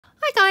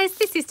guys,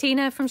 this is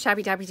Tina from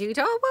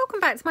Shabbydabbydoodah. Welcome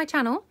back to my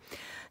channel.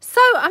 So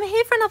I'm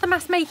here for another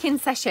mass making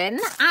session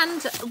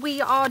and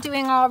we are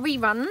doing our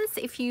reruns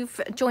if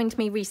you've joined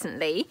me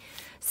recently.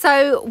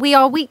 So we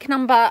are week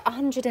number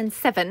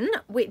 107,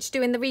 which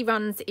doing the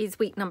reruns is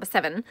week number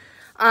 7.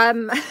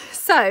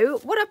 So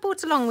what I've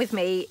brought along with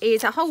me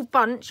is a whole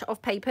bunch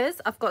of papers.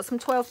 I've got some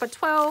 12 by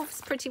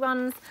 12s, pretty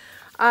ones,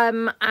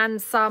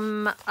 and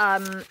some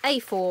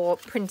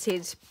A4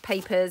 printed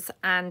papers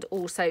and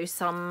also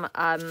some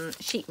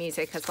sheet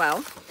music as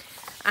well.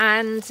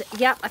 And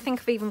yeah, I think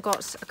I've even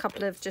got a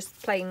couple of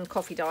just plain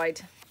coffee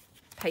dyed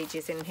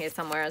pages in here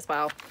somewhere as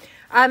well.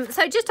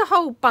 So just a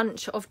whole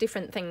bunch of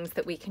different things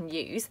that we can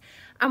use.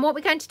 And what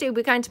we're going to do,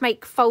 we're going to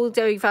make fold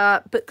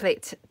over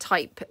booklet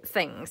type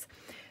things.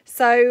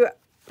 So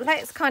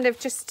let's kind of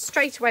just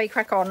straight away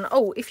crack on.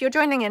 Oh, if you're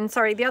joining in,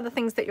 sorry, the other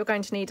things that you're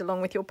going to need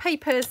along with your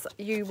papers,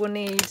 you will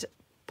need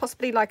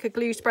possibly like a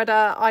glue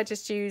spreader. I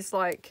just use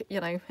like, you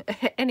know,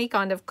 any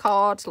kind of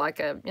card, like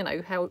a, you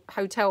know,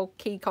 hotel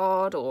key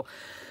card, or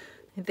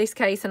in this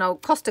case, an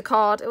old Costa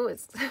card. Oh,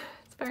 it's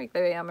very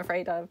gluey, I'm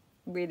afraid. I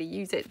really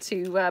use it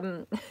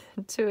to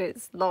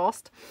its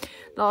last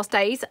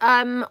days,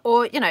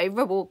 or, you know,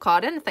 reward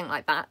card, anything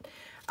like that.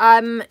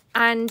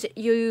 And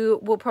you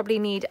will probably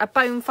need a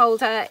bone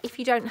folder. If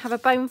you don't have a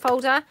bone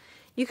folder,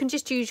 you can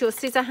just use your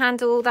scissor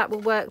handle. That will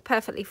work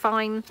perfectly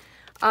fine.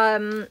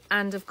 And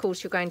of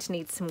course, you're going to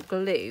need some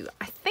glue.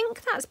 I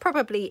think that's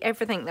probably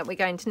everything that we're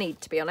going to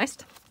need, to be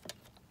honest.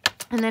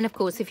 And then, of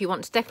course, if you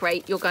want to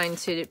decorate, you're going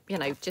to, you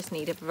know, just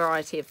need a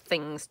variety of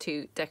things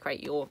to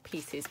decorate your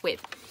pieces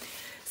with.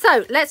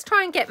 So let's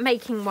try and get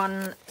making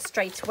one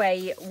straight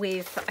away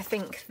with, I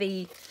think,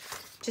 the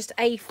just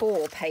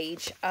A4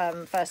 page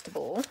first of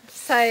all.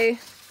 So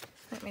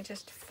let me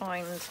just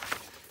find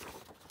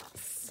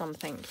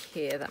something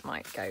here that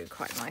might go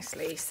quite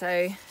nicely.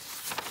 So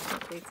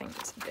what do you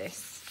think to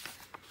this?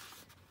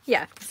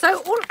 Yeah,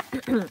 so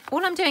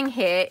all I'm doing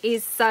here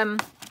is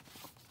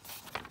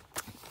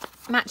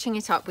matching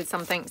it up with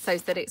something so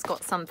that it's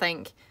got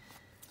something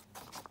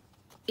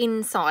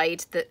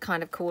inside that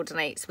kind of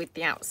coordinates with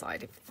the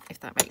outside, if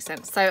that makes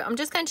sense. So I'm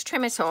just going to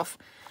trim it off,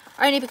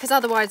 only because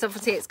otherwise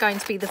obviously it's going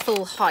to be the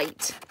full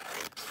height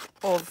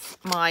of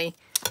my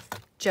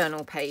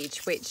journal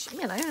page, which,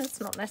 you know, it's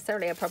not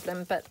necessarily a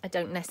problem, but I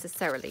don't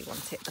necessarily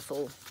want it the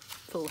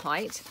full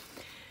height.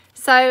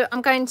 So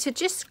I'm going to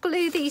just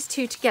glue these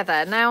two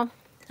together. Now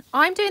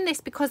I'm doing this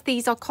because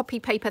these are copy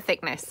paper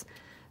thickness.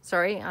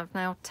 Sorry, I've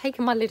now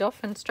taken my lid off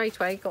and straight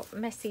away got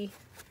messy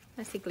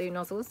glue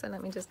nozzles, so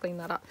let me just clean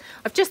that up.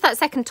 I've just that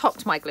second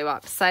topped my glue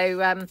up,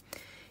 so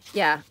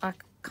yeah, I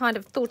kind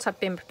of thought I'd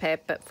been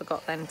prepared but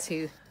forgot then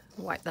to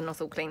wipe the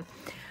nozzle clean.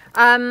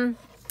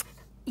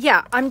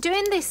 Yeah, I'm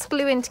doing this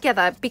gluing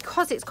together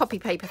because it's copy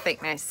paper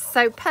thickness.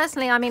 So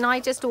personally, I mean, I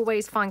just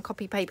always find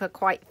copy paper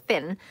quite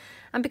thin,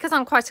 and because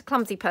I'm quite a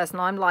clumsy person,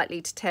 I'm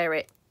likely to tear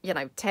it, you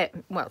know, tear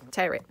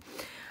it.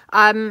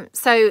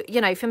 So, you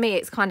know, for me,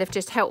 it's kind of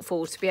just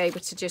helpful to be able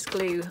to just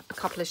glue a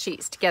couple of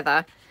sheets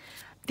together.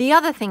 The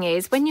other thing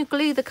is, when you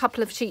glue the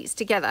couple of sheets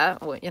together,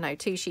 or, you know,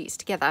 2 sheets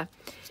together,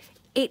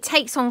 it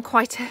takes on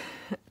quite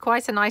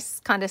a nice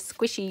kind of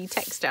squishy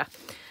texture,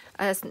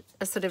 a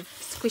sort of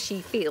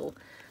squishy feel,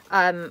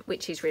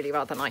 which is really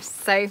rather nice.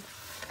 So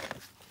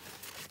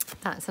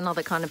that's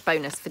another kind of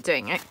bonus for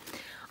doing it.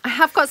 I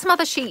have got some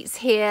other sheets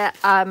here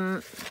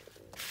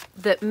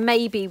that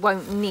maybe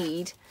won't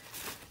need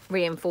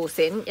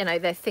reinforcing, you know,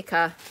 they're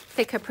thicker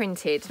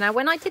printed. Now,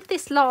 when I did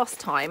this last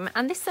time,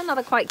 and this is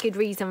another quite good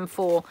reason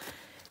for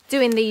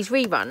doing these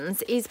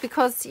reruns, is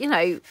because, you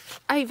know,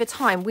 over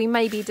time we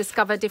maybe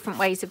discover different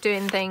ways of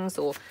doing things,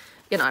 or,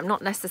 you know, I'm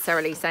not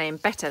necessarily saying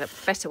better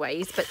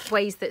ways, but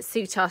ways that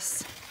suit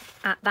us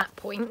at that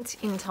point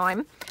in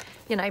time.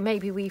 You know,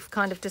 maybe we've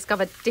kind of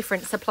discovered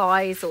different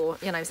supplies, or,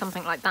 you know,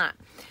 something like that.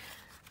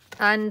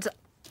 And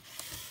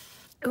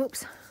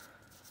oops,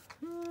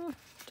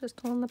 just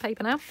on the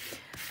paper now.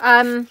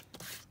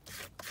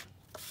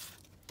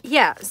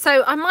 Yeah,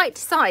 so I might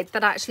decide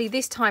that actually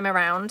this time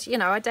around, you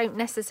know, I don't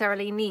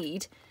necessarily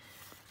need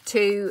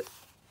to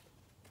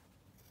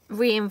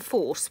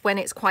reinforce when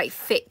it's quite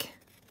thick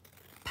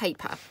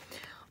paper.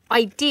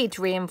 I did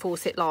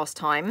reinforce it last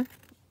time,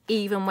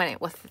 even when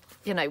it was,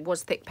 you know,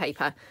 was thick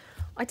paper.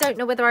 I don't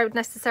know whether I would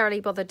necessarily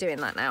bother doing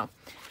that now.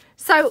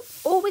 So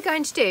all we're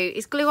going to do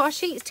is glue our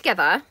sheets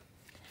together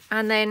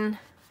and then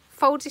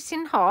fold it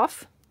in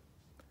half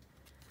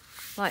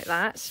like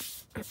that.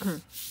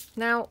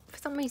 Now, for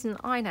some reason,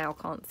 I now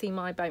can't see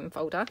my bone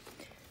folder.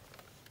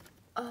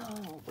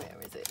 Oh, where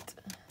is it?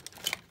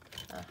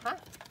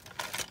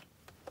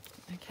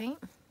 Okay.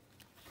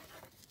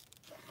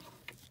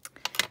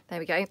 There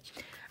we go.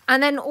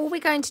 And then all we're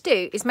going to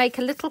do is make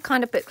a little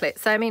kind of booklet.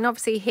 So, I mean,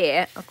 obviously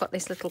here, I've got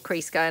this little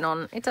crease going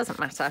on. It doesn't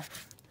matter.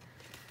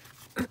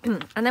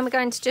 And then we're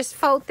going to just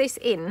fold this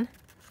in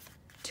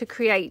to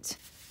create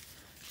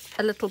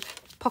a little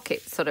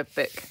pocket sort of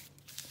book.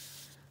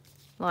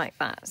 Like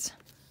that.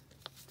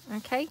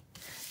 Okay,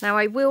 now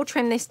I will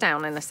trim this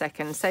down in a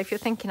second, so if you're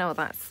thinking, oh,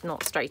 that's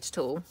not straight at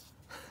all,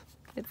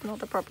 It's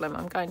not a problem.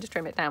 I'm going to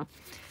trim it down.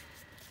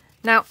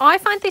 Now, I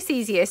find this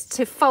easiest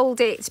to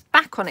fold it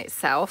back on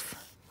itself,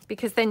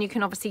 because then you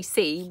can obviously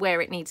see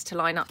where it needs to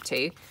line up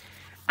to,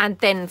 and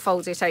then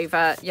fold it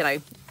over, you know,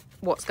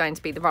 what's going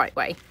to be the right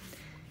way.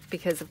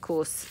 Because, of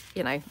course,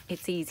 you know,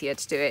 it's easier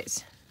to do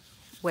it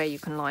where you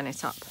can line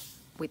it up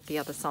with the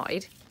other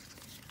side,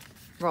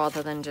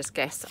 rather than just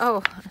guess.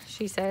 Oh,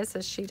 she says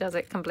as she does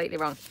it completely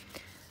wrong.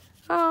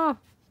 Oh,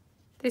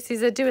 this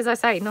is a do as I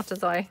say, not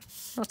as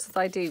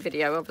I do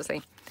video,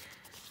 obviously.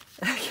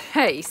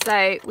 Okay,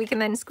 so we can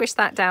then squish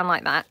that down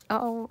like that.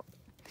 Oh,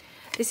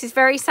 this is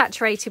very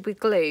saturated with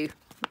glue.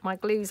 My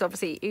glue's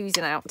obviously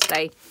oozing out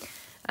today,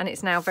 and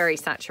it's now very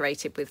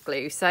saturated with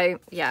glue. So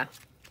yeah,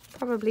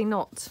 probably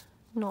not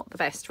the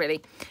best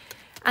really.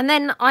 And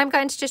then I'm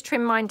going to just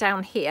trim mine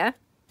down here,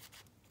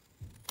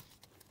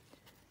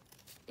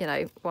 you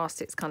know,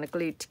 whilst it's kind of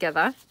glued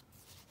together.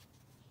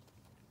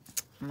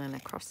 And then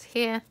across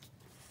here,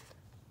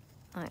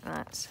 like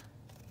that.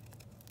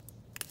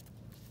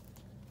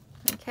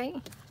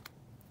 Okay.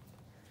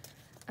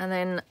 And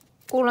then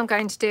all I'm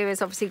going to do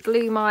is obviously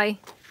glue my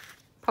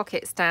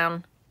pockets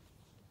down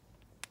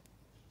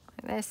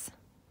like this.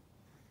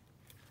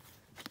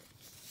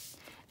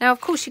 Now,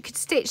 of course, you could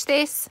stitch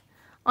this.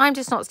 I'm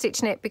just not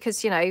stitching it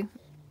because, you know,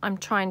 I'm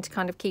trying to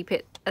kind of keep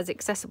it as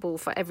accessible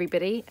for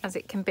everybody as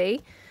it can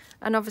be.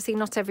 And obviously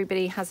not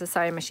everybody has a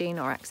sewing machine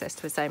or access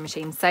to a sewing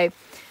machine. So,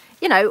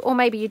 you know, or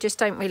maybe you just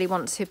don't really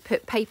want to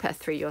put paper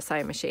through your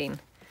sewing machine.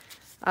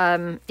 You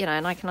know,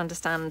 and I can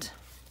understand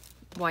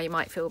why you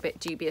might feel a bit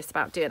dubious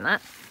about doing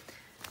that.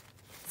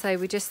 So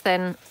we just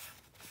then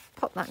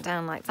pop that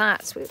down like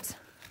that. Whoops.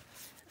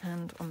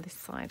 And on this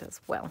side as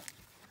well.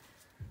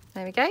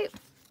 There we go.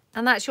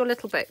 And that's your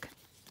little book.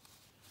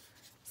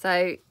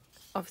 So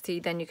obviously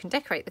then you can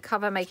decorate the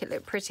cover, make it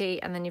look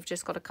pretty, and then you've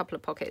just got a couple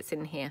of pockets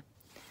in here.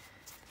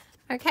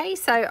 Okay,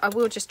 so I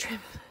will just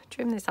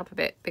trim this up a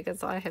bit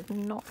because I have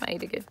not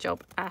made a good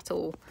job at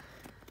all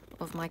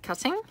of my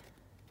cutting.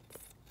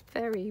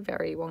 Very,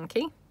 very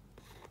wonky.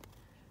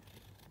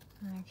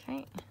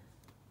 Okay.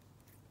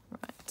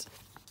 Right.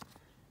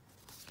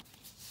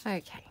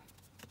 Okay.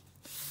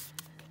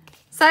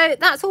 So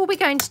that's all we're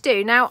going to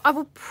do. Now, I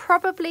will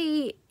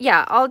probably,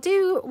 yeah, I'll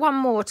do one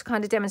more to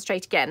kind of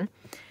demonstrate again.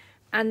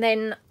 And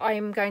then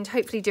I'm going to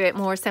hopefully do it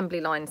more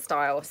assembly line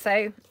style.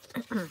 So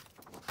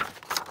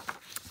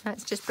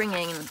let's just bring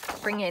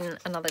in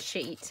another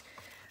sheet.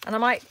 And I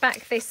might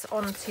back this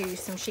onto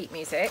some sheet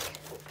music.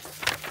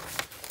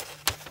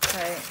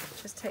 So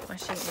just take my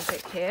sheet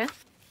music here.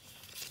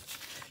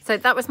 So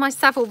that was my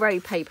Savile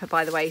Row paper,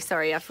 by the way.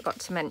 Sorry, I forgot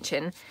to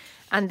mention.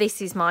 And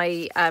this is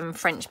my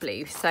French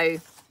blue. So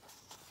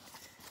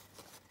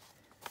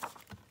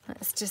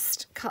let's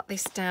just cut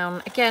this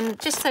down. Again,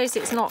 just so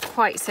it's not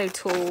quite so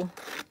tall.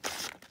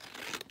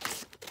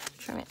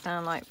 Trim it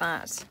down like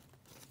that.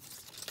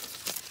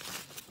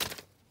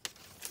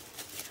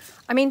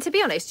 I mean, to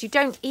be honest, you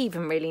don't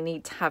even really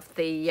need to have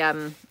the,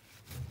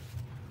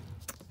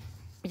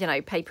 you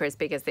know, paper as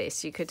big as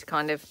this. You could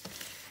kind of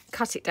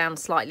cut it down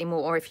slightly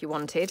more if you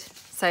wanted.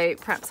 So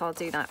perhaps I'll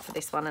do that for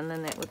this one, and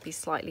then it would be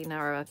slightly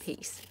narrower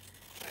piece.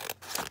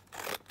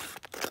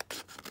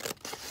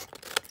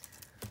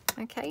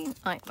 Okay,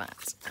 like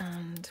that.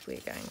 And we're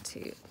going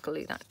to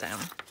glue that down.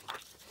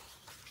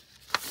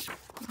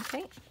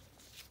 Okay.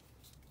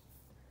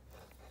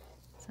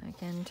 So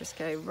again, just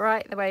go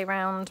right the way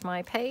around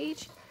my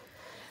page.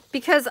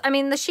 Because, I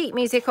mean, the sheet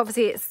music,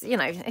 obviously, it's, you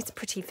know, it's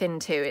pretty thin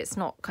too. It's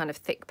not kind of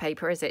thick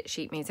paper, is it,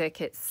 sheet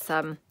music? It's,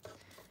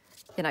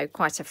 you know,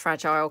 quite a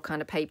fragile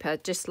kind of paper,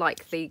 just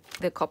like the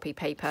copy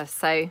paper.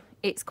 So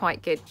it's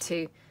quite good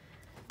to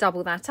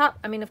double that up.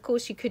 I mean, of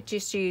course, you could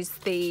just use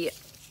the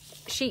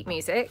sheet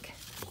music.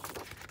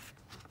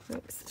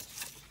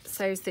 Oops.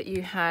 So that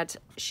you had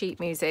sheet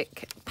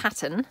music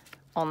pattern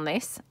on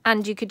this.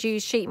 And you could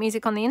use sheet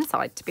music on the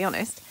inside, to be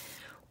honest.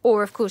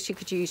 Or, of course, you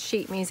could use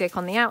sheet music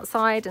on the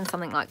outside and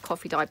something like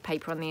coffee dyed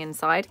paper on the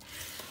inside.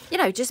 You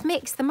know, just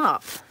mix them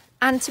up.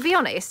 And to be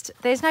honest,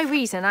 there's no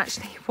reason,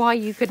 actually, why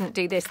you couldn't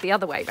do this the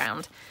other way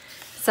round.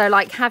 So,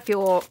 like, have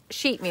your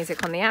sheet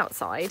music on the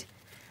outside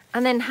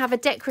and then have a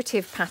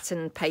decorative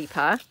pattern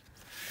paper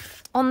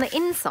on the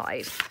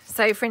inside.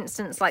 So, for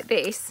instance, like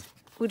this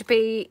would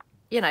be,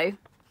 you know,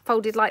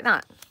 folded like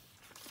that,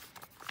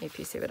 if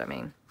you see what I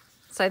mean.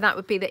 So that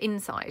would be the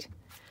inside.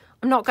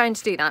 I'm not going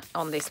to do that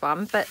on this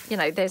one, but, you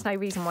know, there's no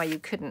reason why you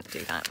couldn't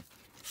do that.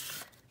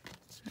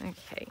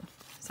 Okay,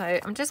 so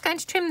I'm just going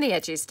to trim the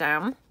edges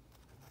down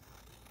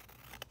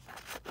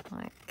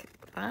like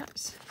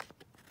that.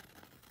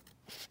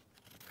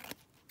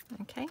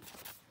 Okay,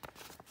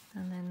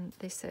 and then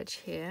this edge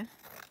here.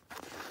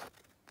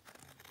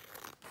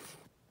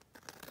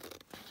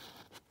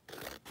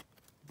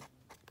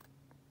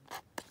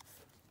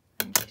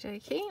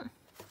 Okie dokie.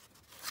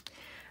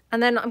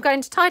 And then I'm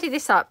going to tidy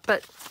this up,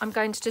 but I'm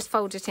going to just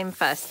fold it in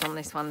first on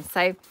this one. So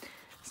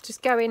let's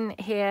just go in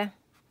here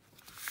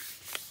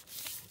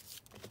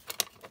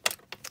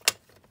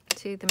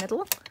to the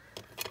middle.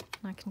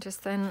 I can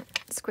just then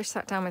squish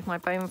that down with my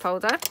bone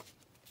folder.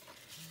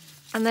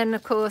 And then,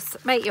 of course,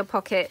 make your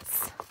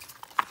pockets.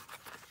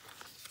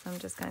 So I'm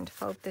just going to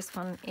fold this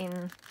one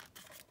in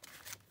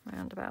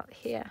around about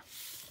here.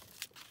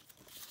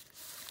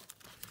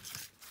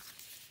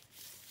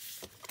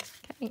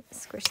 Okay,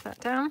 squish that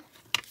down.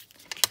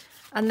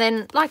 And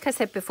then, like I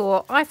said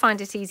before, I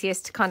find it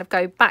easiest to kind of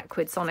go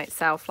backwards on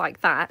itself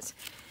like that,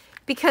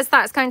 because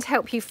that's going to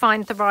help you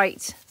find the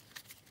right,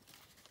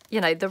 you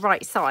know, the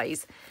right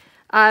size.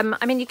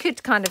 I mean, you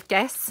could kind of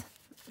guess,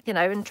 you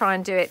know, and try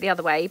and do it the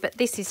other way, but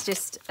this is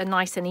just a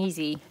nice and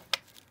easy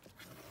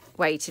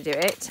way to do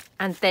it,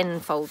 and then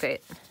fold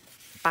it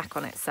back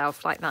on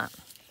itself like that.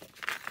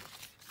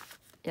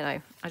 You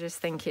know, I just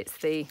think it's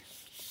the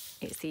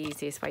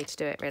easiest way to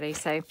do it, really.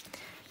 So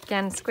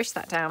again, squish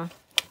that down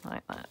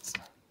like that.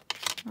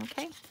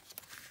 Okay,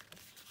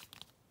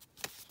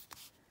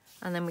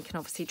 and then we can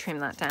obviously trim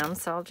that down,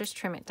 so I'll just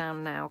trim it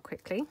down now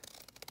quickly.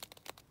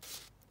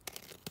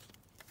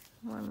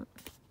 One,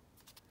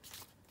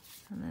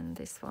 and then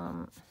this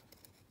one.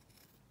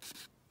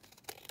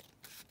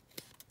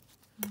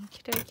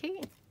 Okie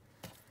dokie.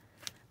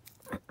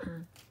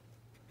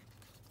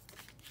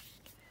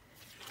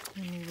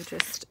 And we will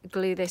just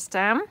glue this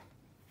down.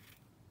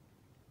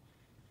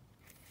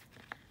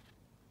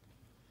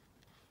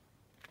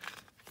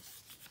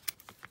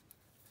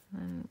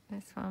 And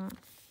this one.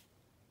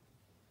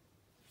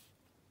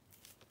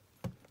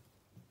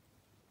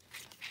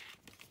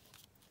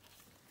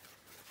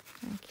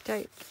 Okie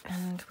doke.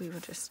 And we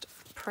will just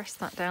press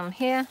that down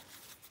here.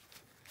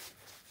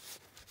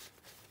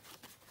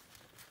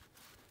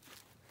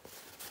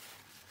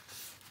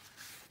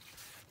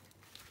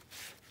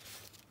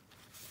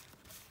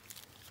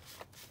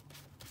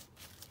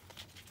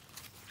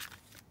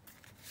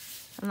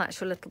 And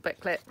that's your little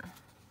booklet,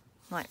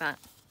 like that.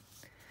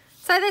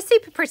 So they're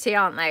super pretty,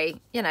 aren't they?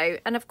 You know,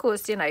 and of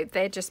course, you know,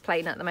 they're just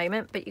plain at the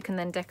moment, but you can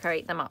then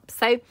decorate them up.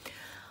 So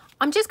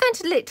I'm just going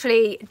to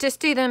literally just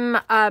do them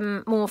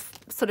more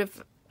sort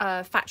of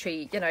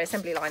factory, you know,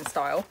 assembly line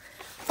style,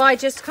 by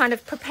just kind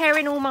of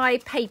preparing all my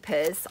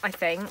papers, I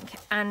think,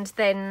 and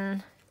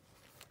then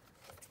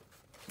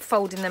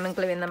folding them and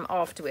gluing them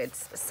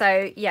afterwards.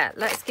 So yeah,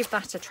 let's give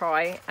that a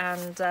try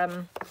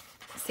and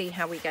see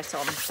how we get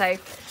on. So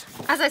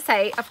as I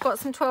say, I've got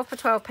some 12 by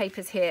 12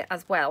 papers here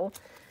as well,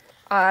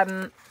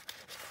 and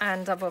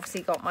I've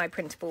obviously got my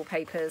printable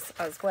papers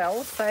as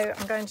well, so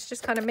I'm going to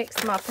just kind of mix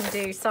them up and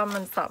do some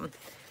and some,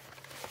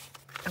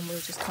 and we'll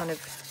just kind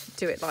of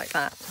do it like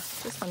that.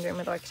 Just wondering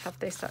whether I could have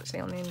this actually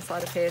on the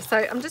inside of here. So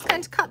I'm just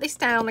going to cut this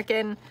down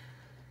again,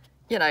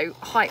 you know,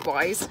 height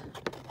wise,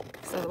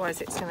 because otherwise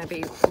it's going to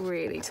be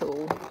really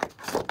tall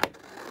to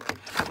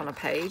have on a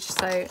page.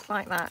 So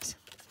like that.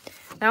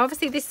 Now,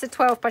 obviously, this is a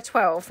 12 by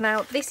 12.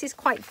 Now, this is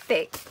quite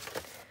thick.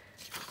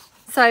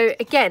 So,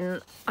 again,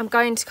 I'm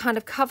going to kind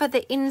of cover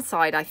the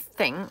inside, I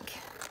think.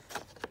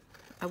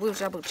 I will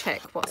double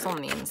check what's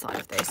on the inside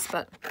of this,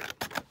 but...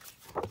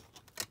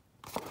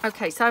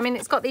 Okay, so, I mean,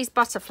 it's got these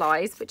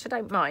butterflies, which I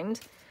don't mind.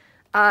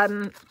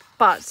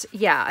 But,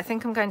 yeah, I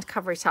think I'm going to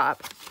cover it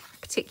up,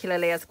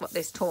 particularly as I've got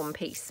this torn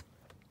piece.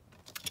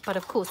 But,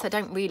 of course, I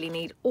don't really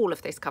need all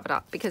of this covered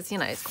up because, you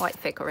know, it's quite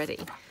thick already.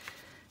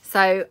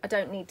 So I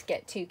don't need to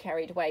get too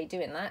carried away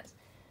doing that.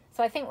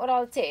 So I think what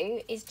I'll do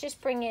is just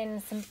bring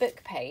in some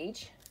book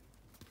page.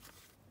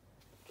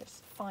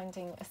 Just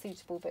finding a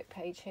suitable book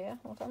page here.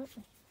 Hold on.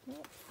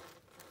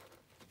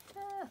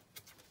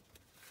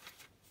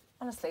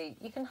 Honestly,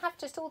 you can have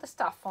just all the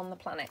stuff on the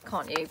planet,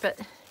 can't you? But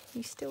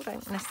you still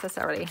don't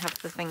necessarily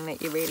have the thing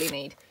that you really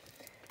need.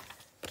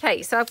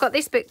 Okay, so I've got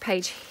this book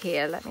page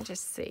here. Let me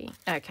just see.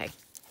 Okay.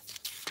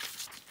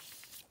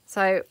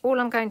 So all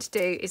I'm going to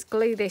do is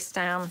glue this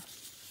down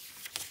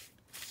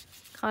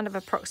kind of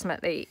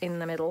approximately in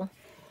the middle.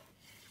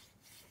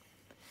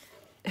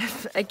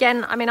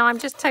 Again, I mean, I'm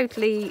just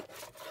totally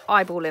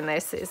eyeballing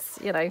this. It's,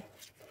 you know,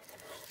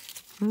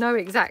 no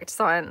exact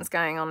science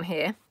going on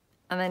here.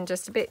 And then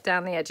just a bit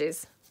down the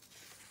edges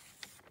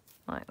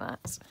like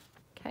that.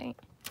 Okay,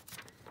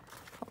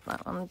 pop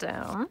that one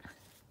down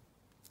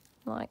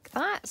like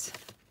that.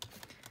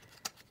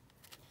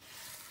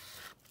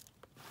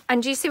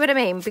 And do you see what I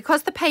mean?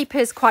 Because the paper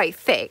is quite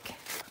thick,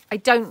 I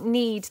don't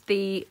need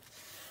the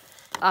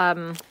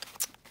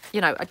you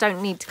know, I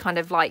don't need to kind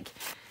of like,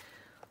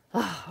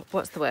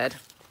 what's the word?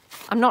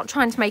 I'm not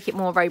trying to make it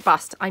more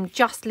robust. I'm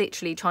just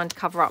literally trying to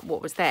cover up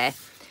what was there.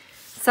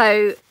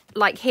 So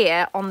like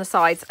here on the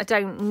sides, I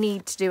don't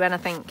need to do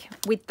anything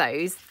with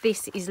those.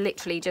 This is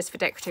literally just for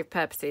decorative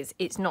purposes.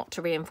 It's not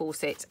to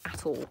reinforce it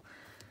at all.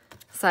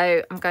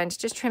 So I'm going to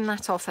just trim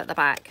that off at the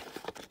back.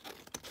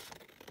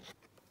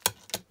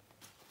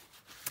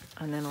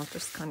 And then I'll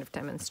just kind of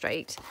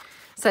demonstrate.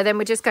 So then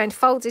we're just going to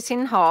fold it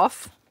in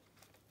half.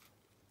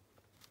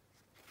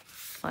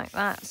 Like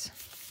that.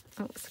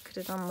 Oops, I could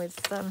have done with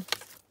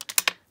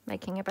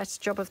making a better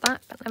job of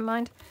that, but never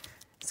mind.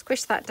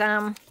 Squish that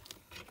down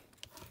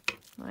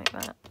like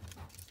that.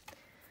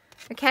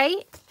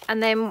 Okay,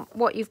 and then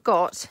what you've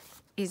got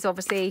is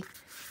obviously,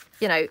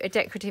 you know, a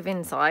decorative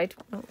inside.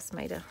 Oops,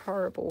 made a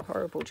horrible,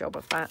 horrible job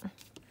of that.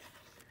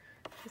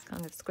 Just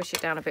kind of squish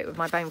it down a bit with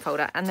my bone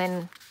folder, and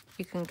then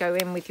you can go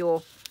in with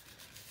your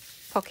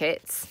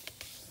pockets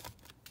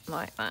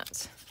like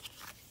that.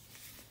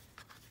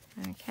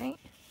 Okay.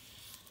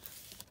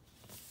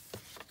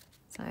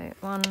 So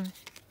one,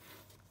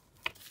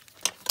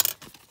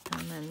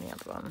 and then the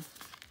other one.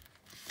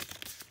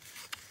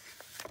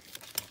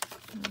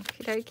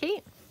 Okie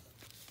dokie.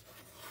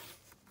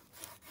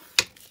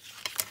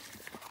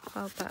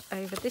 Fold that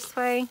over this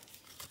way.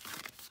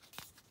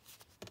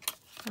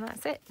 And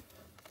that's it.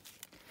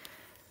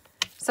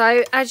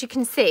 So as you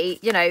can see,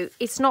 you know,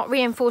 it's not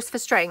reinforced for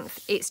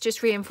strength. It's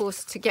just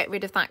reinforced to get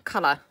rid of that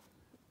colour,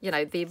 you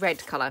know, the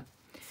red colour.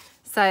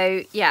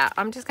 So yeah,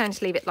 I'm just going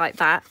to leave it like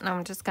that. And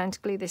I'm just going to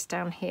glue this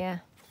down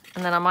here.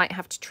 And then I might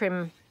have to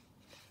trim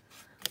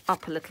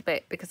up a little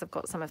bit because I've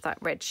got some of that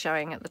red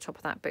showing at the top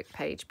of that book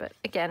page. But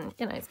again,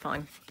 you know, it's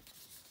fine.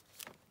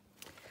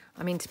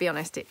 I mean, to be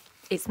honest,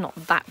 it's not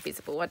that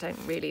visible. I don't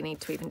really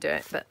need to even do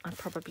it, but I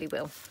probably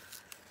will.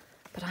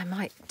 But I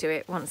might do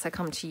it once I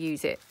come to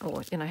use it,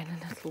 or, you know, in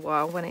a little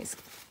while when it's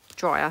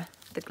drier,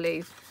 the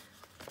glue,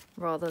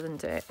 rather than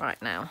do it right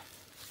now.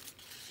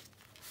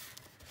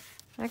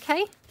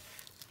 Okay.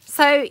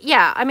 So,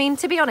 yeah, I mean,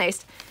 to be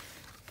honest,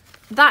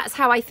 that's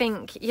how I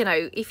think, you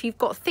know, if you've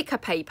got thicker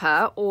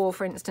paper or,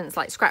 for instance,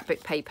 like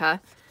scrapbook paper,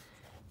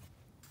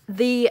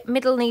 the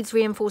middle needs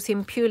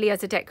reinforcing purely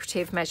as a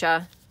decorative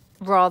measure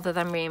rather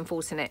than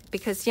reinforcing it,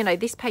 because, you know,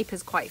 this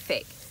paper's quite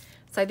thick.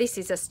 So this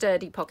is a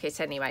sturdy pocket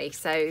anyway.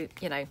 So,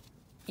 you know,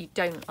 you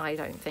don't, I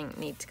don't think,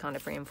 need to kind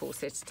of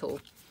reinforce it at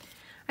all.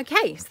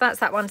 Okay, so that's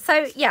that one.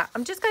 So, yeah,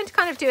 I'm just going to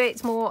kind of do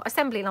it more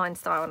assembly line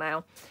style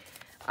now.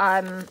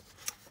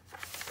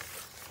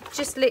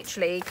 Just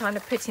literally kind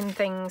of putting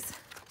things...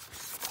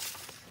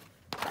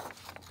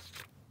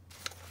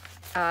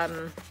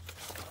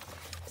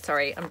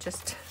 sorry, I'm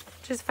just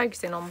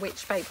focusing on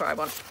which paper I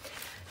want.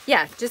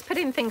 Yeah, just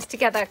putting things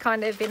together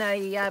kind of in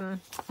a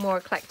more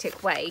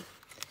eclectic way.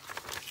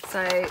 So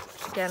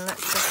again,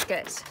 let's just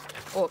get,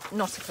 or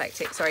not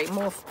eclectic, sorry,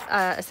 more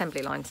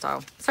assembly line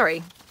style.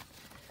 Sorry,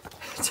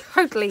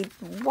 totally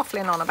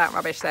waffling on about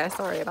rubbish there.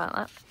 Sorry about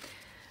that.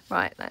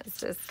 Right, let's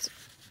just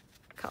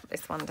cut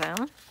this one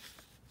down.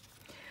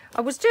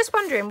 I was just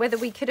wondering whether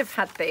we could have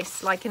had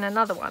this, like in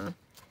another one,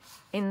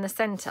 in the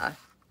centre.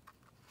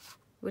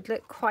 Would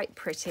look quite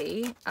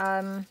pretty.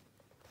 Just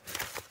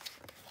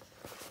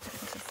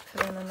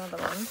put in another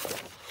one.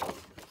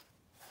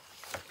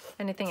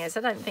 Only thing is, I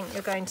don't think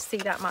you're going to see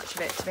that much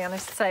of it, to be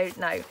honest. So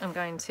no, I'm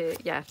going to,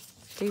 yeah,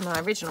 do my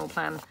original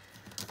plan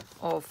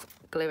of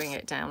gluing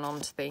it down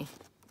onto the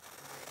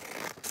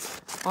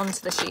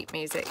sheet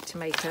music to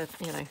make a,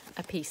 you know,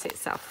 a piece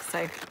itself.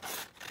 So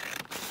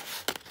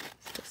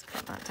just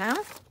cut that down.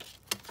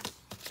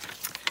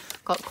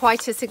 Got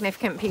quite a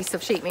significant piece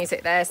of sheet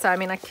music there, so I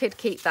mean, I could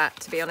keep that,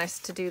 to be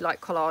honest, to do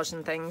like collage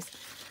and things.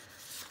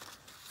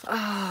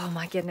 Oh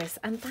my goodness,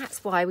 and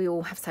that's why we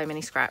all have so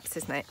many scraps,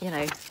 isn't it? You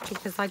know,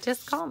 because I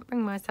just can't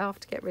bring myself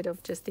to get rid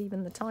of just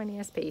even the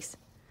tiniest piece.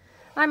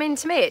 I mean,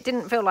 to me, it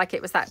didn't feel like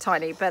it was that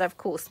tiny, but of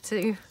course,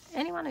 to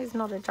anyone who's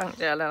not a junk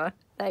journaler,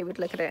 they would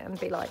look at it and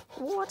be like,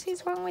 what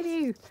is wrong with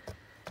you?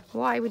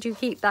 Why would you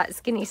keep that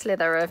skinny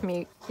slither of,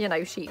 you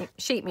know,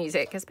 sheet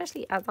music,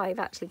 especially as I've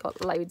actually got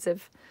loads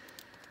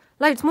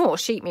more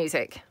sheet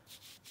music.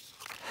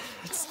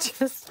 It's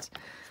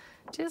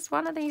just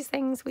one of these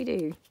things we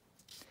do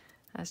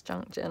as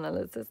junk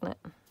journalers, isn't it?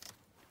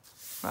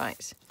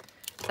 Right,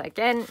 so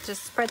again,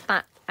 just spread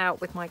that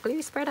out with my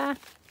glue spreader.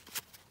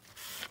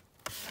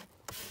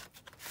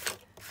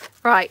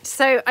 Right,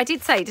 so I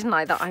did say, didn't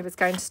I, that I was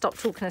going to stop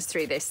talking us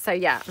through this. So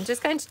yeah, I'm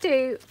just going to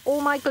do all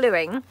my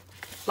gluing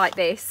like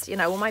this, you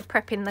know, all my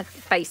prepping the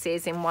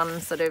bases in one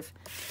sort of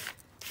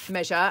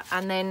measure,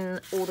 and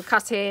then all the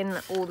cutting,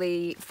 all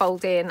the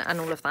folding and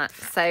all of that.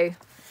 So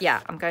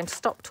yeah, I'm going to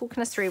stop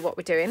talking us through what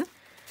we're doing,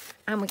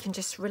 and we can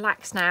just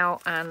relax now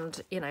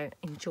and, you know,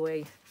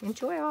 enjoy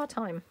our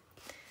time.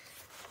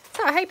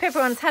 So I hope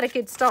everyone's had a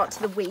good start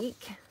to the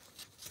week.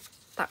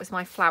 That was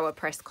my flower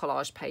press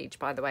collage page,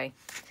 by the way,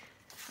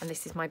 and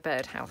this is my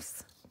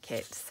birdhouse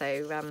kit.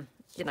 So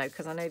you know,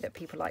 because I know that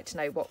people like to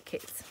know what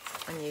kits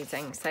I'm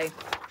using. So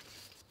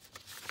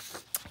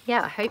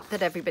yeah, I hope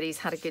that everybody's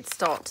had a good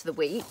start to the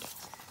week.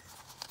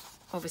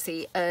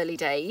 Obviously early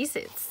days.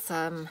 It's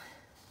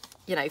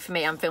you know, for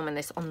me, I'm filming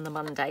this on the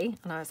Monday,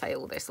 and I say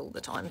all this all the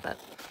time, but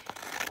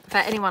for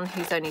anyone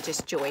who's only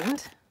just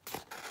joined,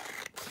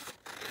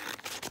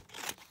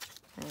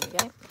 there we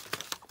go.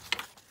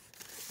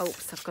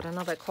 Oops, I've got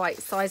another quite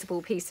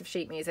sizable piece of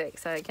sheet music,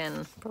 so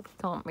again, probably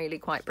can't really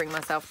quite bring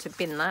myself to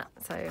bin that,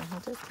 so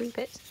I'll just keep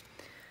it.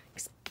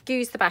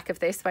 Excuse the back of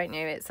this, won't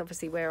you? It's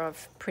obviously where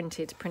I've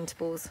printed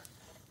printables,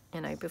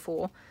 you know,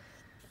 before.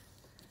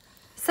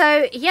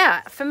 So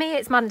yeah, for me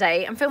it's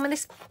Monday. I'm filming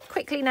this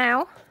quickly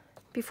now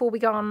before we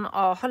go on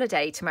our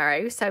holiday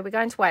tomorrow. So we're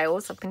going to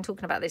Wales. I've been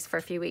talking about this for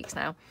a few weeks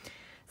now.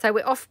 So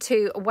we're off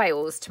to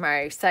Wales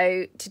tomorrow.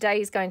 So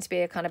today is going to be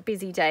a kind of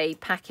busy day,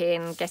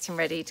 packing, getting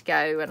ready to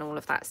go and all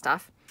of that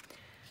stuff.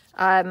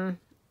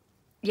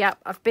 Yeah,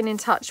 I've been in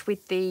touch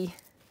with the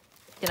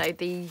you know,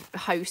 the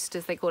host,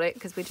 as they call it,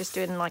 because we're just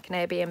doing like an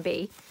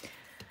Airbnb.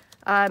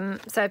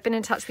 So I've been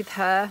in touch with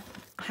her.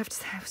 I have to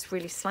say I was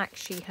really slack.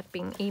 She had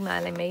been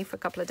emailing me for a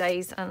couple of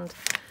days, and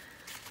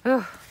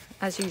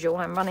as usual,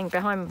 I'm running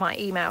behind with my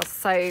emails.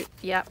 So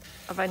yeah,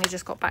 I've only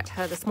just got back to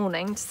her this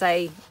morning to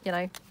say, you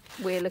know,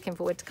 we're looking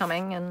forward to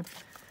coming and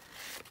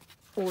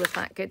all of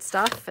that good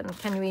stuff. And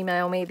can you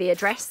email me the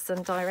address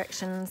and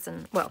directions,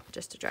 and well,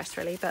 just address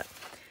really, but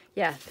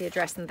yeah, the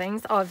address and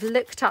things. I've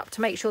looked up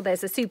to make sure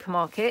there's a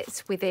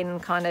supermarket within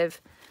kind of,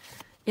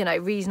 you know,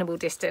 reasonable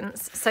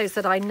distance, so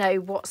that I know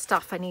what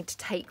stuff I need to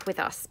take with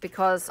us,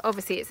 because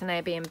obviously it's an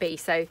Airbnb,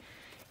 so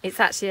it's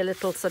actually a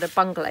little sort of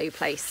bungalow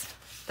place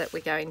that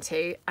we're going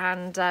to.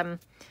 And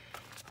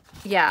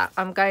yeah,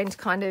 I'm going to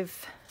kind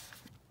of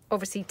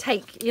obviously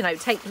take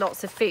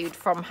lots of food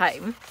from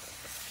home,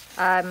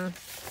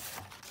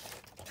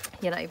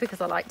 you know,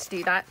 because I like to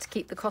do that to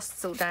keep the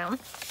costs all down.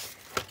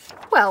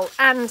 Well,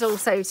 and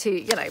also to,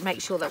 you know,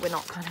 make sure that we're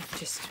not kind of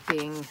just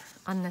being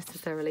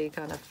unnecessarily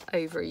kind of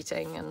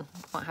overeating and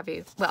what have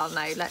you. Well,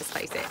 no, let's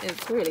face it,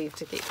 it's really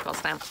to keep the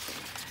costs down.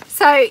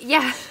 So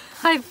yeah,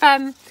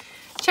 I've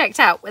checked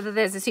out whether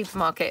there's a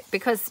supermarket,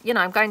 because, you know,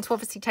 I'm going to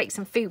obviously take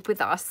some food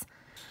with us.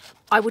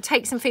 I will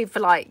take some food for,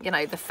 like, you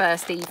know, the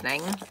first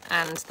evening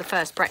and the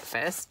first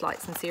breakfast,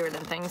 like some cereal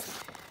and things,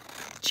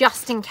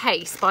 just in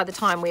case by the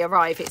time we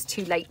arrive it's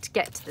too late to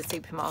get to the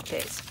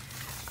supermarket.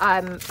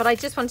 But I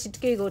just wanted to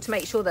Google to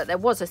make sure that there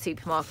was a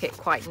supermarket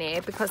quite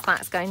near, because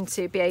that's going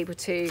to be able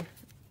to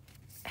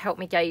help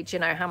me gauge, you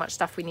know, how much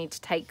stuff we need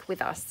to take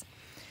with us.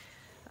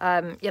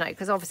 You know,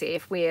 because obviously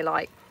if we're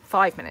like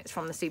 5 minutes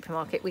from the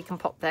supermarket, we can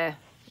pop there,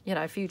 you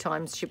know, a few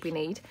times should we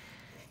need.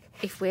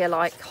 If we're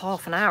like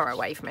half an hour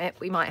away from it,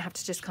 we might have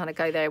to just kind of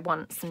go there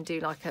once and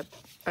do like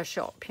a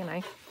shop, you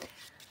know.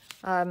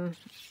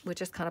 We'll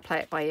just kind of play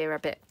it by ear a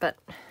bit. But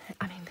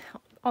I mean,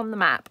 on the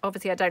map,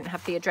 obviously I don't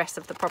have the address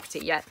of the property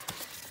yet.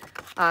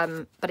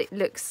 But it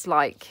looks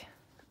like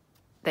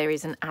there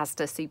is an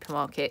Asda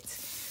supermarket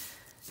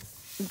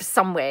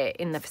somewhere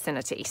in the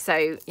vicinity.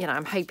 So, you know,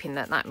 I'm hoping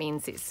that that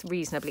means it's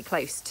reasonably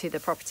close to the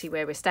property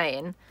where we're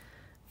staying.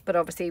 But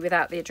obviously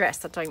without the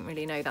address, I don't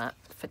really know that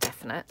for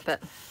definite.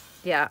 But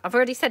yeah, I've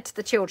already said to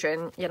the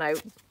children, you know,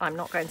 I'm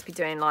not going to be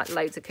doing like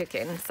loads of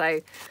cooking.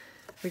 So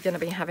we're going to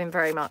be having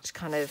very much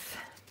kind of,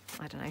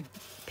 I don't know,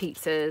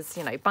 pizzas,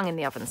 you know, bung in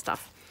the oven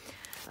stuff.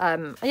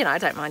 You know, I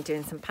don't mind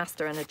doing some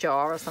pasta in a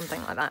jar or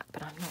something like that,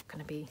 but I'm not going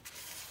to be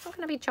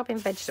chopping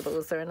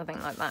vegetables or anything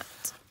like that.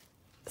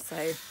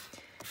 So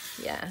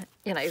yeah,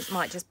 you know,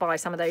 might just buy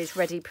some of those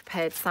ready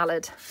prepared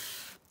salad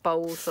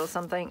bowls or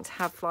something to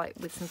have like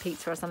with some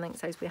pizza or something,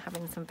 so as we're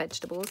having some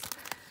vegetables.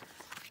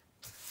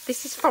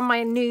 This is from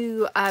my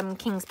new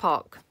Kings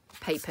Park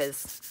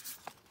papers.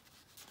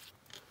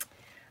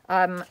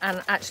 And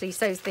actually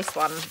so is this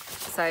one,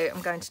 so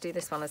I'm going to do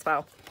this one as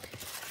well.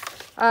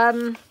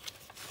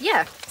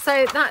 Yeah,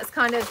 so that's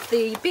kind of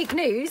the big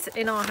news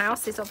in our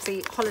house, is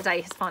obviously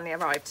holiday has finally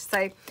arrived.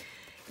 So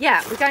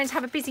yeah, we're going to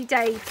have a busy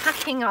day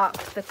packing up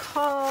the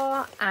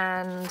car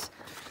and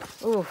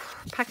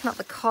packing up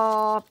the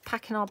car,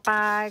 packing our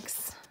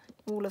bags,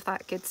 all of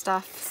that good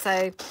stuff.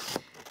 So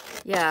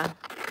yeah,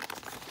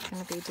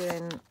 going to be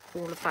doing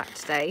all of that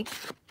today.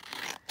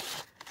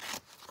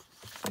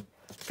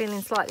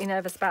 Feeling slightly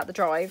nervous about the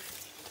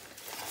drive.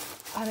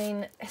 I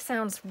mean, it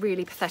sounds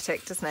really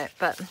pathetic, doesn't it?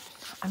 But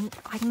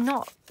I'm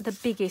not the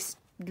biggest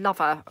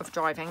lover of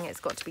driving, it's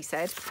got to be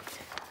said.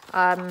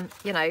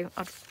 You know,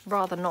 I'd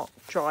rather not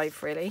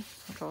drive, really.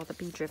 I'd rather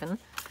be driven.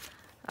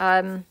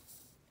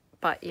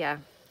 But yeah,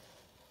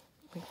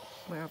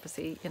 we're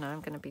obviously, you know,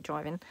 I'm going to be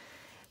driving.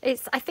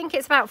 I think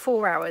it's about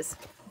 4 hours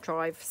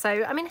drive. So,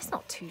 I mean, it's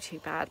not too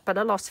bad, but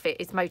a lot of it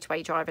is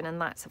motorway driving,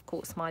 and that's, of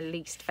course, my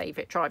least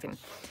favourite driving.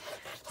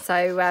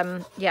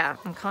 So, yeah,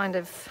 I'm kind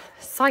of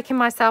psyching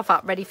myself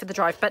up, ready for the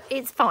drive, but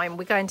it's fine.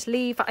 We're going to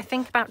leave, I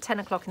think, about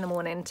 10 o'clock in the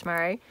morning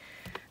tomorrow,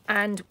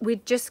 and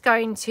we're just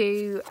going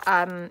to,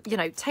 you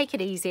know, take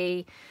it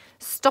easy,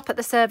 stop at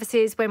the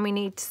services when we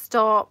need to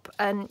stop,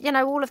 and, you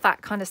know, all of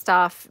that kind of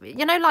stuff.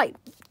 You know, like,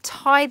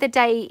 tie the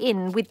day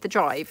in with the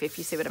drive, if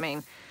you see what I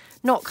mean.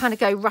 Not kind of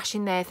go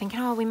rushing there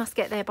thinking, oh, we must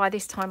get there by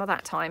this time or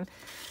that time,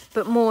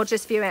 but more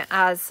just view it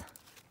as,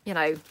 you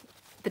know,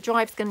 the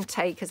drive's going to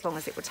take as long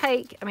as it will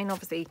take. I mean,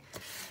 obviously,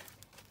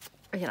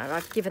 you know,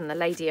 I've given the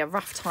lady a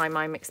rough time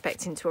I'm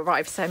expecting to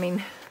arrive. So, I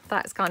mean,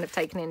 that's kind of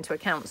taken into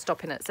account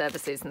stopping at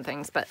services and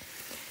things. But,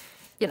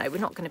 you know, we're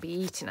not going to be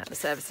eating at the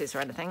services or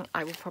anything.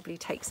 I will probably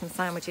take some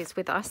sandwiches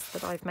with us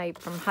that I've made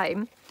from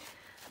home.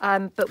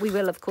 But we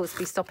will, of course,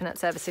 be stopping at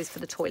services for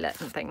the toilet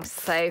and things.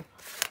 So,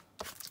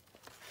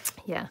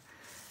 yeah,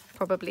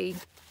 probably.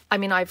 I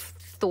mean, I've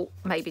thought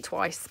maybe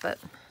twice, but,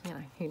 you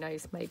know, who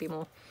knows, maybe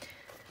more.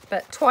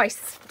 But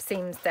twice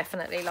seems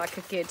definitely like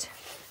a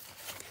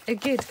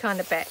good kind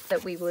of bet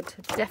that we would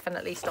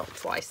definitely stop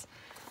twice.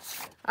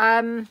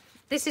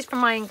 This is from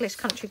my English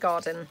Country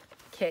Garden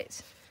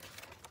kit.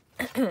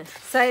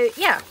 So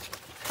yeah,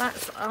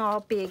 that's our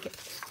big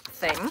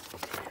thing.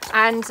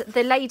 And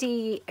the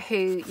lady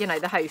who, you know,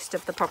 the host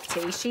of the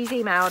property, she's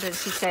emailed and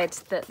she said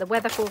that the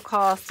weather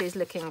forecast is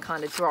looking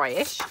kind of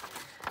dryish.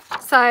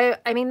 So,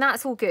 I mean,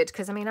 that's all good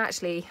because, I mean,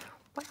 actually,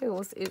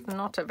 Wales is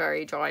not a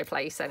very dry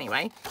place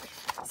anyway.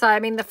 So, I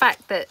mean, the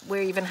fact that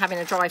we're even having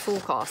a dry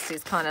forecast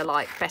is kind of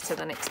like better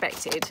than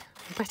expected,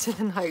 better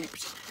than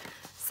hoped.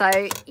 So,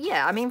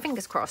 yeah, I mean,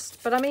 fingers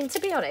crossed. But, I mean, to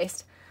be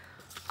honest,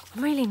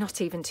 I'm really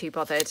not even too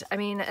bothered. I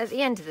mean, at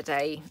the end of the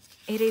day,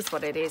 it is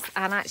what it is.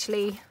 And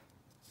actually,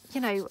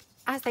 you know,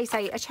 as they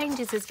say, a change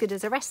is as good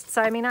as a rest.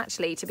 So, I mean,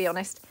 actually, to be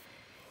honest,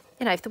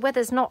 you know, if the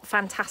weather's not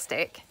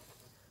fantastic,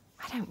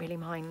 I don't really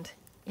mind.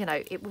 You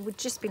know, it would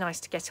just be nice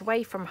to get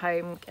away from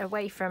home,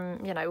 away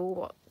from, you know, all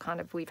what kind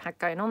of we've had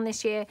going on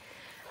this year.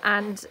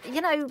 And,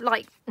 you know,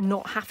 like,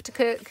 not have to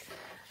cook.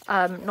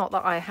 Not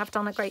that I have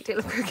done a great deal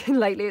of cooking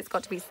lately, it's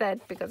got to be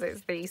said, because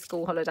it's the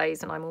school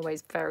holidays and I'm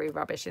always very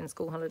rubbish in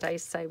school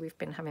holidays. So we've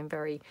been having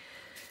very,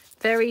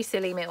 very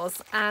silly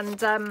meals.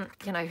 And,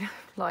 you know,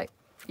 like,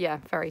 yeah,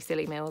 very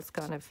silly meals,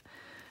 kind of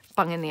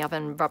bung in the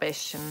oven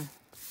rubbish and,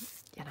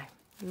 you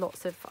know,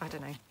 lots of, I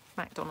don't know,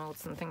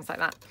 McDonald's and things like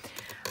that.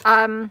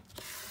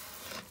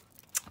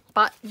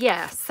 But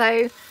yeah,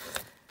 so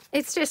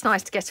it's just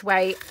nice to get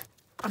away.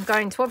 I'm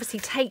going to obviously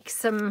take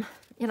some,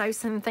 you know,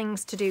 some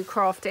things to do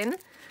crafting.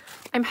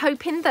 I'm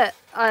hoping that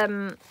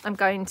I'm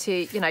going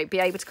to, you know, be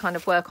able to kind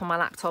of work on my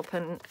laptop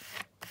and,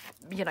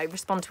 you know,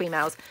 respond to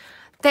emails.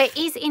 There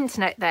is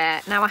internet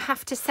there. Now, I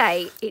have to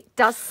say, it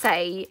does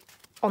say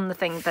on the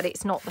thing that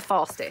it's not the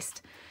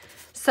fastest.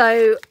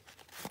 So,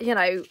 you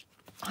know,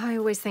 I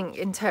always think,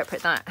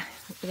 interpret that,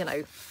 you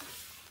know,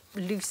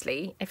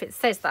 loosely. If it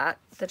says that,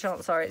 the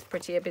chances are it's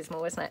pretty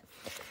abysmal, isn't it?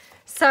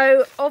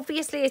 So,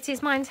 obviously, it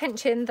is my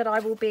intention that I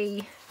will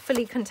be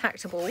fully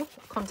contactable.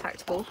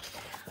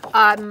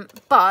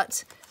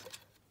 But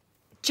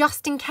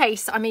just in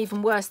case I'm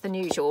even worse than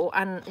usual,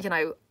 and, you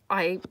know,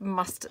 I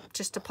must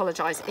just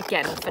apologise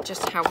again for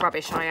just how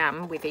rubbish I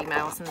am with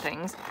emails and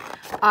things.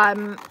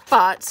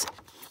 But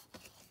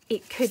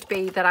it could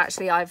be that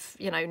actually I've,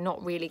 you know,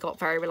 not really got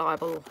very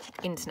reliable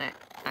internet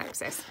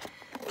access.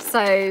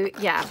 So,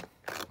 yeah.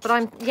 But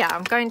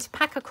I'm going to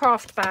pack a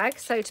craft bag.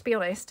 So, to be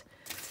honest,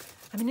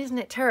 I mean, isn't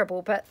it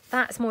terrible? But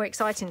that's more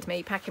exciting to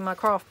me, packing my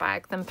craft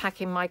bag, than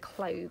packing my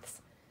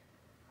clothes.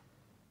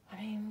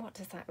 I mean, what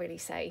does that really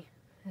say?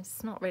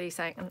 It's not really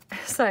saying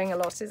a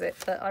lot, is it?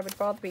 That I would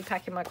rather be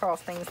packing my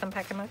craft things than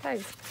packing my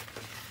clothes.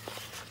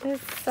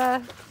 It's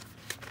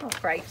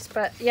not great,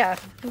 but yeah,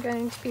 I'm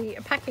going to be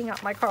packing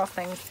up my craft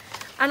things.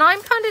 And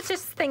I'm kind of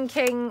just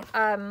thinking,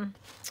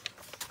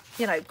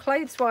 you know,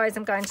 clothes-wise,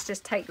 I'm going to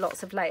just take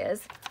lots of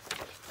layers.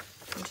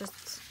 I'm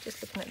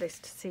just looking at this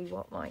to see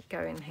what might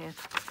go in here.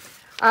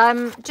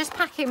 Just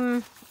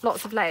packing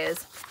lots of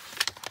layers.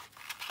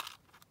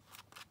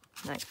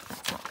 No,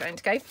 that's not going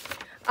to go.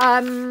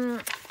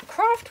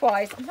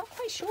 Craft-wise, I'm not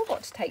quite sure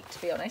what to take, to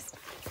be honest.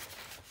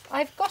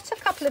 I've got a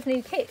couple of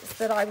new kits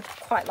that I would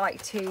quite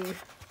like to,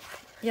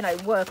 you know,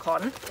 work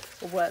on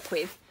or work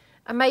with,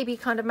 and maybe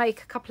kind of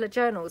make a couple of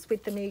journals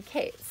with the new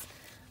kits.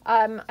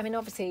 I mean,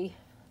 obviously,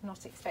 I'm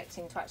not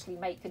expecting to actually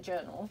make a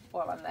journal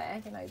while I'm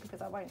there, you know,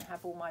 because I won't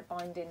have all my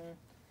binding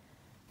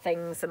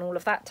things and all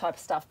of that type of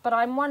stuff. But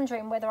I'm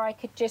wondering whether I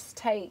could just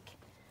take,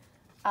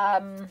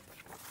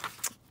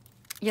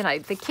 you know,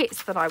 the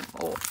kits that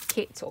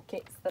kits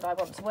that I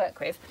want to work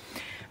with,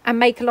 and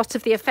make a lot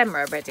of the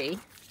ephemera ready,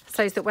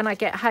 so that when I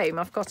get home,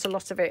 I've got a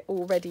lot of it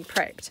already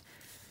prepped.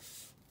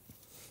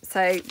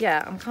 So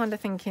yeah, I'm kind of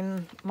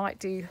thinking might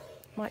do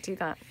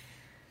that.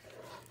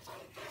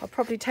 I'll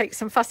probably take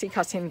some fussy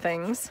cutting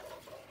things.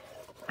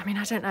 I mean,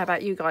 I don't know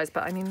about you guys,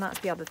 but I mean, that's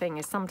the other thing,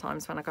 is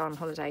sometimes when I go on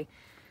holiday,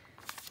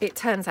 it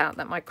turns out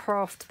that my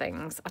craft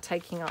things are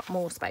taking up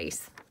more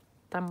space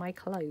than my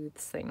clothes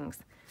things,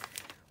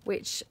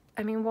 which,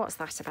 I mean, what's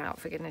that about,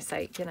 for goodness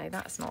sake? You know,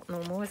 that's not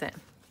normal, is it?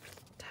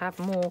 To have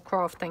more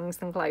craft things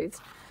than clothes.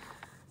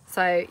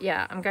 So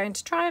yeah, I'm going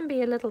to try and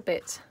be a little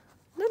bit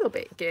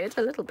good,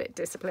 a little bit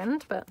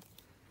disciplined, but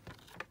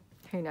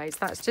who knows?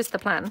 That's just the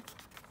plan.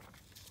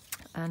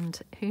 And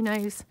who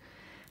knows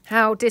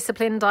how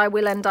disciplined I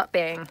will end up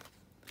being.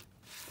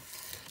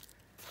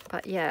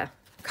 But yeah,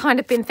 kind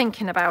of been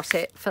thinking about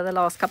it for the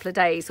last couple of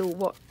days. Or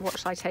what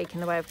should I take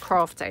in the way of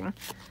crafting?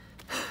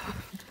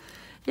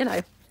 You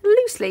know,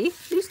 loosely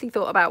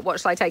thought about what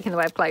should I take in the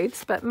way of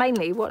clothes, but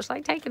mainly what should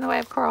I take in the way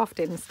of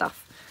crafting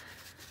stuff.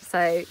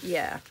 So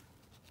yeah,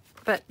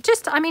 but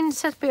just, I mean,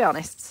 to be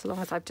honest, as long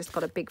as I've just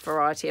got a big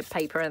variety of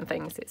paper and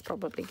things, it's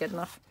probably good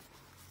enough.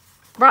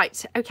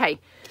 Right, okay,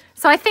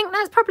 so I think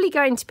that's probably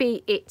going to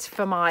be it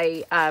for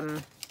my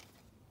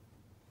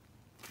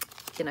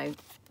you know,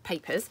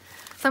 papers.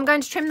 So I'm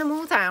going to trim them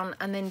all down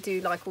and then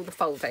do like all the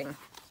folding.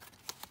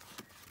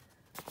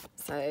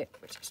 So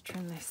we'll just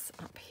trim this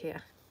up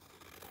here.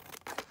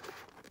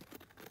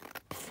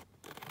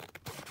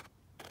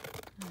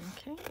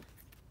 Okay.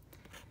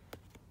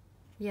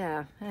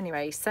 Yeah,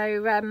 anyway,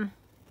 so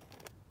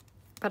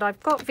but I've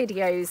got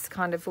videos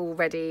kind of all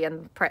ready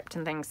and prepped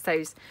and things,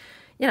 so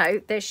you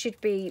know, there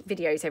should be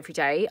videos every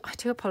day. I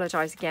do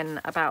apologise again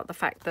about the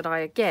fact that I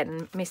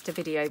again missed a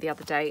video the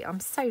other day.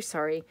 I'm so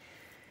sorry.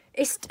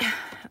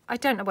 I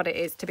don't know what it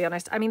is, to be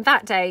honest. I mean,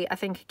 that day, I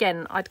think,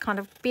 again, I'd kind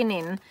of been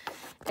in,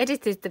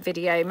 edited the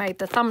video, made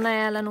the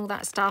thumbnail and all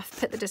that stuff,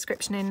 put the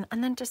description in,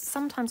 and then just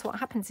sometimes what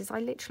happens is I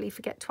literally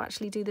forget to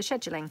actually do the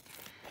scheduling.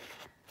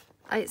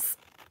 It's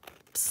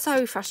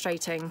so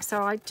frustrating.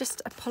 So I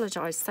just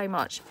apologise so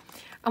much.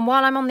 And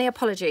while I'm on the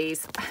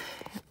apologies,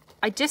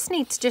 I just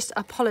need to just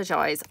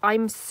apologise.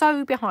 I'm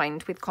so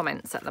behind with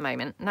comments at the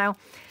moment. Now,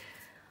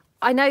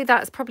 I know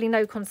that's probably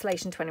no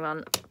consolation to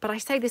anyone, but I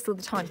say this all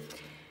the time.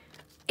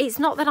 It's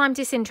not that I'm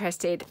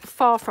disinterested,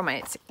 far from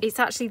it. It's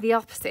actually the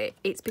opposite.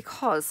 It's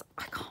because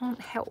I can't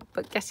help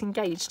but get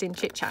engaged in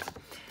chit chat.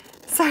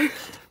 So,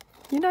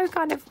 you know,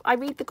 kind of, I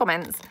read the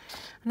comments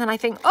and then I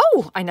think,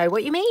 oh, I know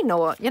what you mean.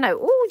 Or, you know,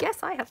 oh, yes,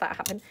 I had that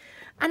happen.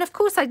 And of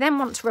course, I then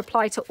want to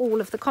reply to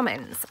all of the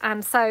comments.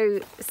 And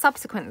so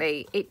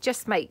subsequently, it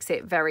just makes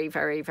it very,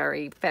 very,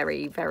 very,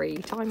 very, very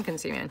time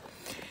consuming.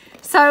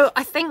 So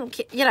I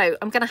think, you know,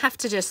 I'm going to have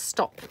to just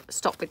stop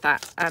with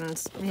that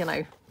and, you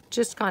know,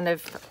 just kind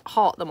of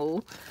heart them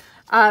all.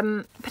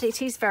 But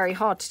it is very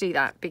hard to do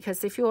that,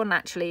 because if you're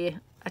naturally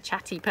a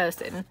chatty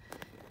person,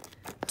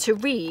 to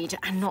read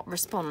and not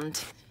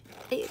respond,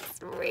 it's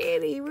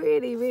really,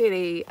 really,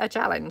 really a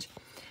challenge.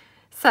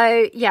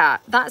 So yeah,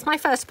 that's my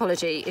first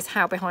apology, is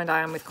how behind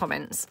I am with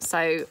comments.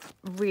 So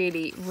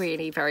really,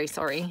 really very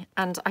sorry.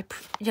 And I,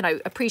 you know,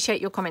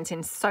 appreciate your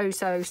commenting so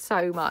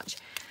much.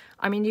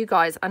 I mean, you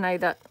guys, I know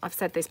that I've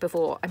said this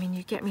before. I mean,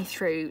 you get me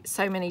through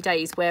so many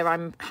days where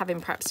I'm having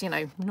perhaps, you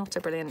know, not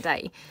a brilliant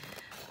day.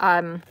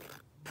 And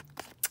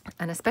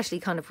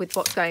especially kind of with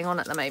what's going on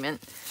at the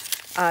moment.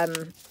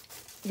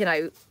 You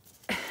know,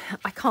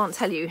 I can't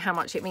tell you how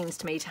much it means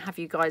to me to have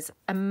you guys'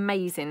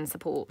 amazing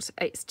support.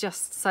 It's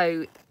just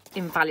so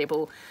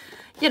invaluable,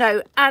 you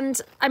know.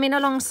 And I mean,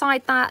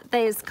 alongside that,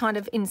 there's kind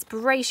of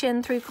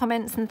inspiration through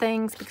comments and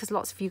things, because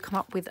lots of you come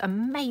up with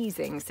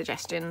amazing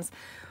suggestions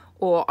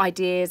or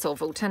ideas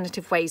of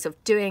alternative ways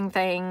of doing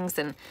things,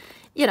 and,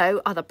 you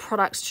know, other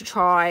products to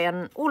try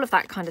and all of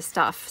that kind of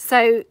stuff.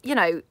 So, you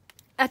know,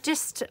 I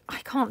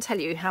can't tell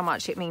you how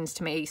much it means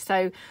to me.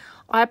 So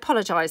I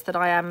apologise that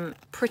I am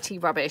pretty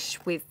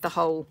rubbish with the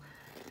whole,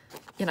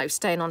 you know,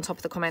 staying on top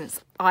of the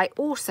comments. I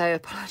also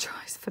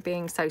apologise for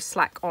being so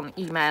slack on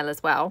email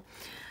as well.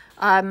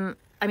 I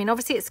mean,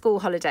 obviously it's school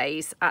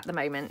holidays at the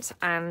moment,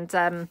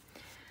 and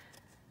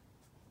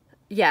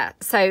yeah,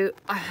 so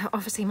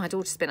obviously my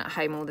daughter's been at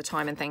home all the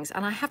time and things,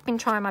 and I have been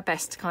trying my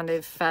best to kind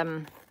of,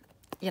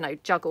 you know,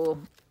 juggle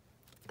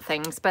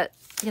things, but,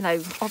 you know,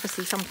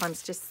 obviously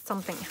sometimes just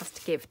something has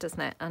to give, doesn't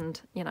it?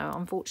 And, you know,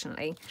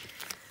 unfortunately,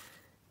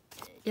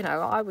 you know,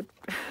 I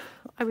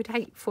would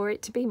hate for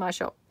it to be my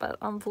shop, but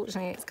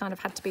unfortunately it's kind of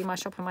had to be my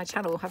shop, and my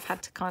channel have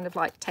had to kind of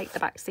like take the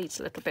back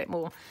seat a little bit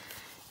more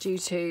due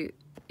to,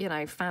 you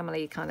know,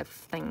 family kind of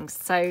things.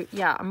 So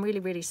yeah, I'm really,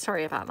 really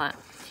sorry about that.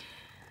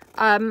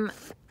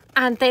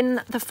 And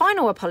then the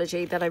final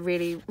apology that I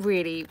really,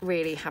 really,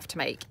 really have to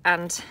make,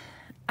 and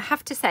I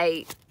have to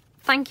say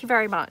thank you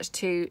very much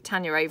to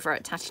Tanya over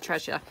at Tatty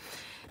Treasure,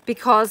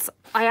 because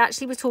I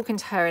actually was talking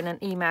to her in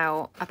an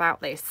email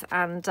about this,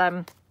 and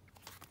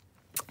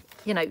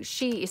you know,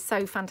 she is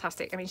so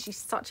fantastic. I mean, she's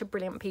such a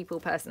brilliant people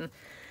person,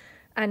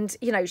 and,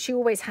 you know, she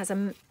always has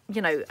a,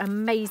 you know,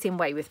 amazing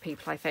way with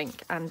people, I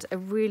think, and a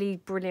really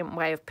brilliant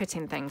way of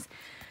putting things.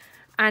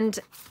 And,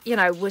 you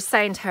know, was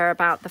saying to her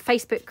about the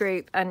Facebook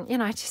group, and, you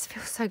know, I just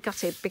feel so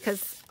gutted,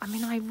 because, I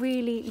mean, I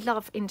really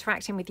love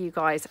interacting with you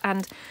guys,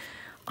 and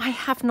I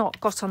have not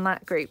got on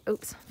that group.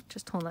 Oops,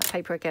 just torn that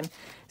paper again.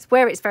 It's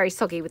where it's very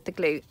soggy with the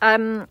glue.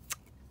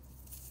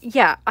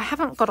 Yeah, I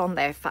haven't got on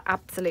there for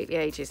absolutely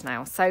ages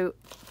now. So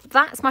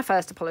that's my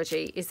first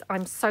apology, is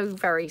I'm so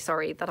very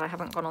sorry that I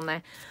haven't gone on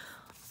there.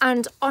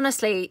 And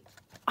honestly,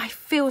 I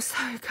feel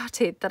so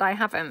gutted that I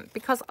haven't,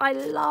 because I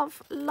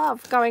love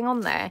going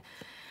on there.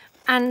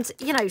 And,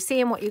 you know,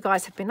 seeing what you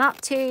guys have been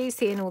up to,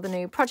 seeing all the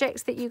new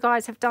projects that you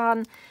guys have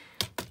done,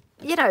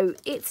 you know,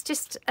 it's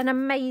just an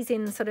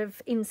amazing sort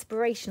of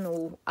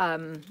inspirational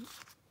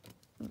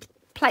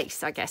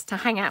place, I guess, to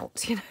hang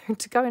out, you know,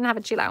 to go and have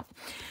a chill out.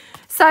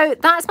 So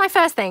that's my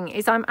first thing,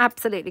 is I'm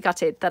absolutely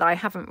gutted that I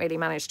haven't really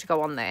managed to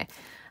go on there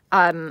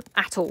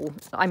at all.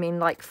 I mean,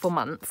 like, for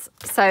months.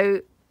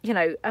 So, you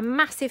know, a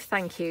massive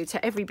thank you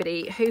to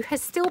everybody who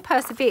has still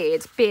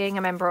persevered being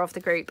a member of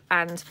the group.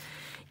 And,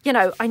 you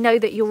know, I know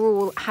that you're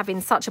all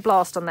having such a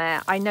blast on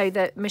there. I know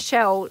that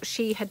Michelle,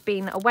 she had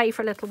been away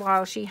for a little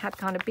while. She had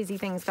kind of busy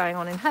things going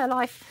on in her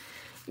life,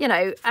 you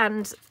know,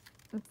 and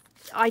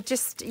I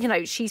just, you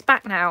know, she's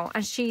back now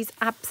and she's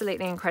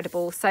absolutely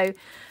incredible. So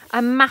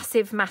a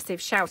massive,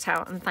 massive shout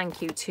out and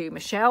thank you to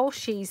Michelle.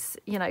 She's,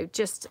 you know,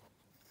 just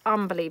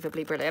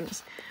unbelievably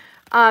brilliant.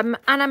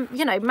 And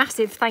you know,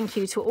 massive thank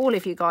you to all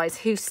of you guys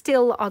who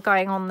still are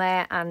going on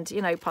there and,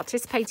 you know,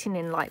 participating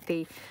in like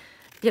the,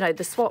 you know,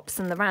 the swaps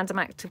and the random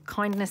act of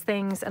kindness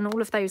things and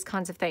all of those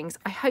kinds of things.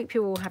 I hope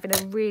you're all having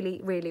a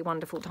really, really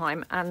wonderful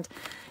time. And,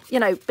 you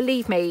know,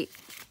 believe me,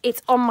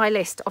 it's on my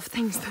list of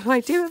things that I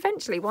do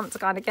eventually want to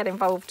kind of get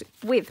involved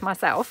with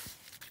myself.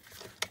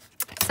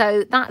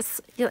 So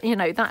that's, you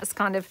know, that's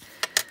kind of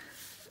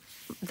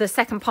the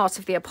second part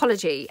of the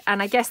apology.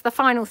 And I guess the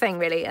final thing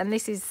really, and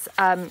this is,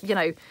 you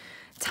know,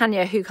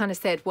 Tanya, who kind of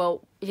said,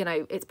 well, you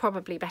know, it's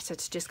probably better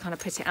to just kind of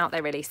put it out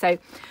there really. So,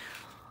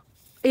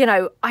 you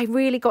know, I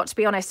really got to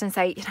be honest and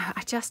say, you know,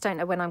 I just don't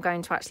know when I'm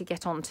going to actually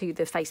get onto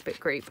the Facebook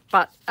group.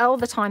 But all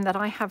the time that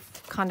I have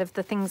kind of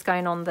the things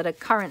going on that are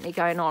currently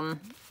going on,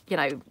 you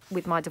know,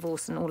 with my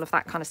divorce and all of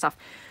that kind of stuff,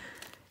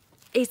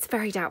 it's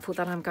very doubtful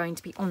that I'm going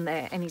to be on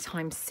there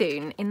anytime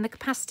soon in the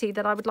capacity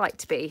that I would like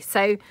to be.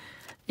 So,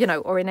 you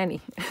know, or in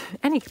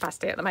any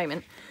capacity at the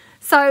moment.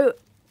 So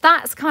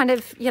that's kind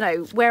of, you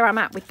know, where I'm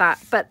at with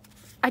that. But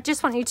I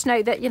just want you to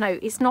know that, you know,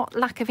 it's not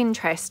lack of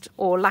interest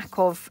or lack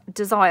of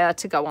desire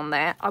to go on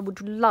there. I would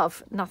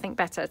love nothing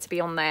better to be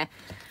on there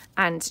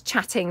and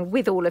chatting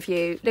with all of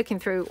you, looking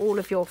through all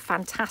of your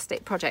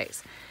fantastic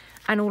projects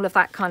and all of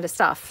that kind of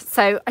stuff.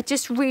 So I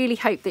just really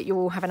hope that you're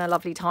all having a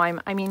lovely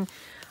time. I mean,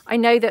 I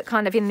know that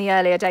kind of in the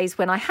earlier days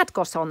when I had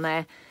got on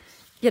there,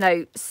 you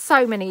know,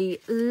 so many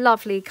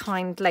lovely,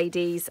 kind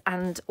ladies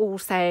and all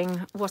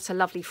saying what a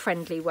lovely,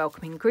 friendly,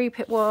 welcoming group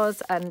it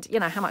was, and, you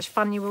know, how much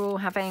fun you were all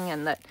having,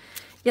 and that,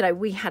 you know,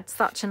 we had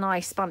such a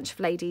nice bunch of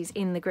ladies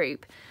in the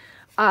group.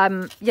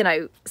 You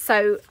know,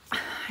 so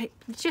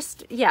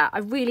just, yeah, I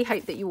really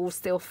hope that you all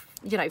still,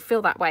 you know,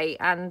 feel that way.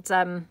 And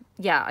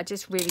yeah, I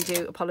just really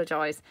do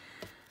apologise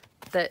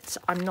that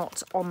I'm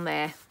not on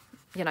there,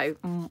 you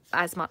know,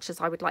 as much as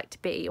I would like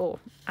to be, or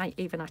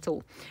even at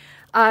all.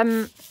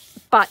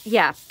 But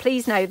yeah,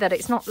 please know that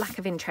it's not lack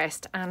of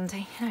interest. And,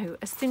 you know,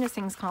 as soon as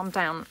things calm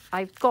down,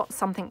 I've got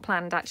something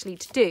planned actually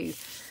to do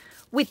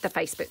with the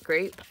Facebook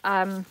group,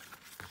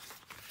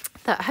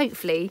 that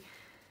hopefully,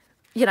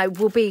 you know,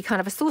 will be kind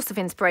of a source of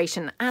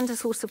inspiration and a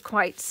source of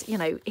quite, you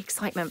know,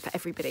 excitement for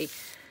everybody.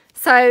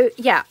 So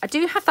yeah, I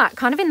do have that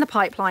kind of in the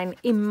pipeline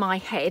in my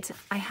head.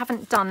 I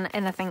haven't done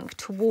anything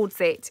towards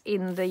it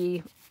in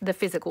the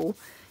physical,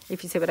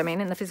 if you see what I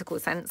mean, in the physical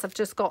sense. I've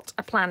just got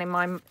a plan in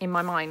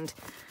my mind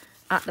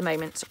at the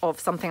moment of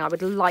something I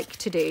would like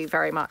to do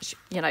very much,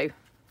 you know,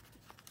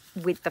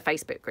 with the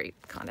Facebook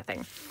group kind of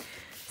thing.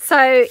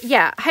 So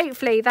yeah,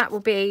 hopefully that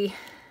will be,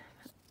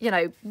 you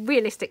know,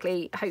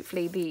 realistically,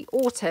 hopefully the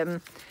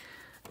autumn,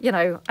 you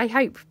know, I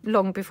hope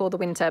long before the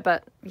winter,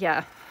 but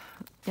yeah,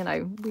 you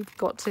know, we've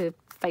got to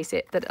face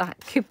it that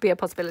could be a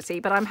possibility,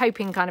 but I'm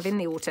hoping kind of in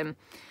the autumn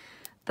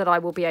that I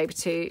will be able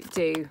to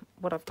do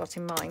what I've got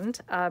in mind,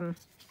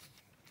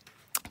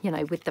 you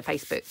know, with the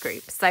Facebook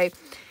group. So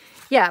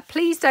yeah,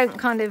 please don't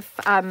kind of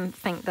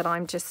think that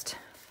I'm just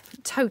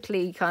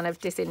totally kind of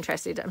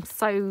disinterested. I'm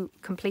so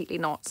completely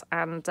not.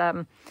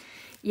 And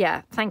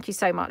yeah, thank you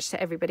so much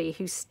to everybody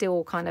who's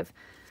still kind of,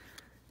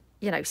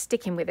 you know,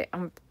 sticking with it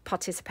and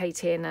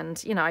participating.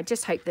 And, you know, I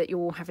just hope that you're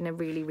all having a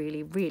really,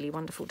 really, really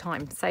wonderful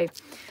time. So,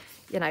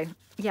 you know,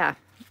 yeah.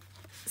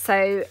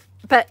 So,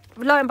 but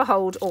lo and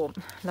behold,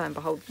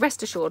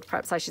 rest assured,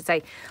 perhaps I should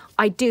say,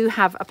 I do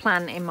have a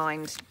plan in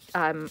mind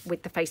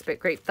with the Facebook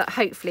group that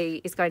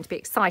hopefully is going to be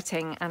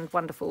exciting and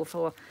wonderful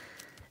for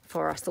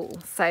us all.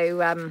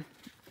 So,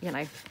 you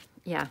know,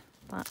 yeah,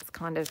 that's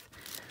kind of,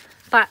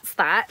 that's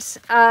that.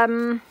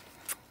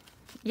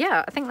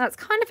 Yeah, I think that's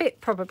kind of it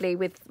probably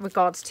with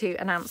regards to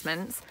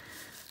announcements.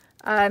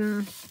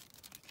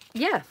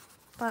 Yeah,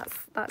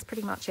 that's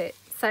pretty much it.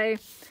 So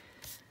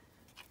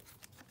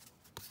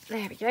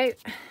there we go.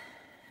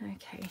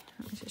 Okay,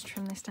 let me just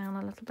trim this down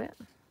a little bit.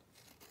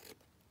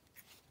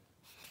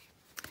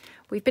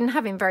 We've been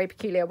having very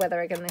peculiar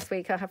weather again this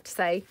week, I have to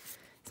say.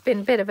 It's been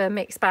a bit of a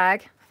mixed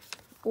bag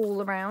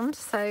all around,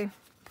 so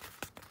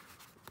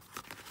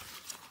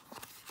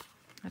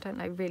I don't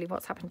know really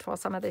what's happened to our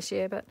summer this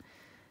year, but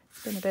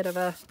it's been a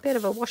bit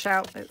of a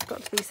washout, it's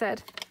got to be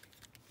said.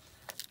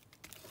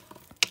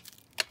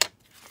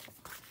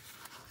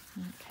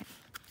 Okay.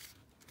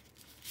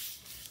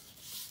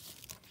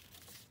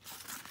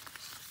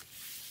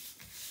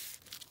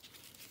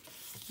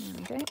 There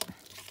we go.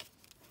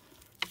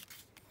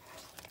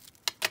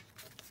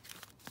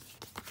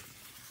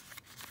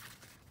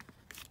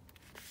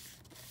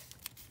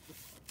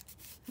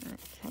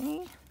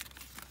 Okay.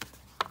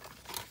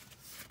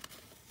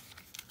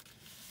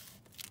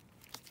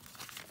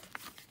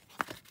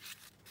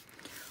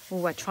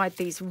 Oh, I tried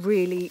these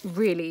really,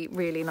 really,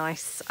 really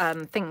nice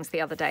things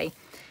the other day.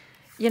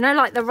 You know,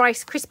 like the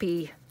Rice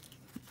Krispie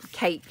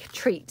cake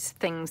treat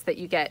things that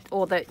you get,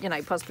 or that, you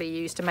know, possibly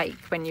you used to make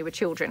when you were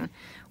children,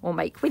 or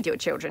make with your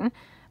children.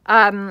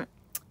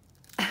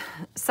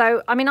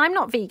 So, I mean, I'm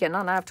not vegan.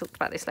 I know I've talked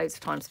about this loads of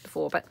times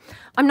before, but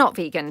I'm not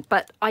vegan,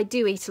 but I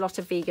do eat a lot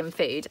of vegan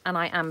food, and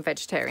I am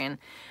vegetarian.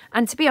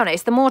 And to be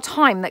honest, the more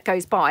time that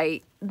goes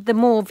by, the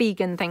more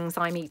vegan things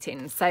I'm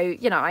eating. So,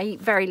 you know, I eat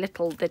very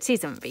little that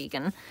isn't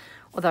vegan,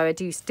 although I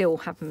do still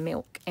have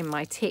milk in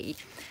my tea.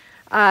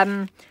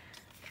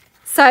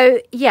 So,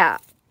 yeah,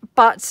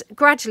 but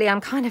gradually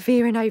I'm kind of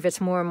veering over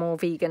to more and more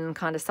vegan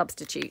kind of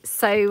substitutes.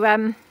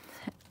 So,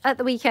 at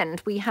the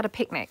weekend, we had a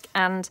picnic,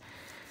 and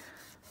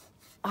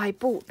I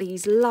bought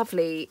these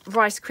lovely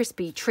Rice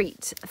Krispie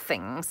treat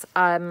things,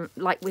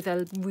 like with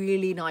a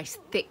really nice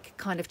thick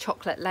kind of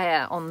chocolate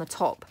layer on the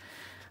top.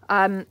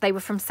 They were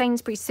from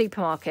Sainsbury's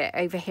supermarket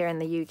over here in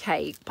the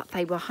UK, but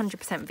they were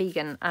 100%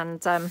 vegan,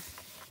 and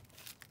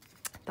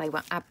they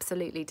were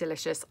absolutely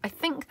delicious. I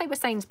think they were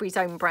Sainsbury's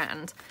own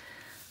brand,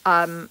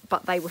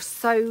 but they were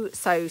so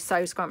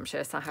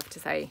scrumptious, I have to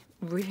say.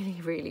 Really,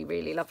 really,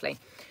 really lovely.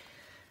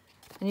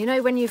 And you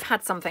know when you've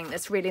had something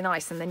that's really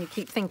nice and then you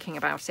keep thinking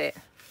about it?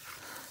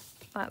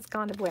 That's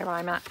kind of where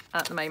I'm at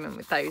the moment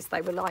with those.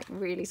 They were like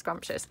really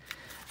scrumptious.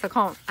 So I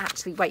can't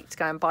actually wait to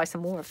go and buy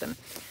some more of them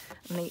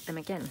and eat them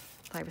again.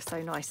 They were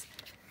so nice.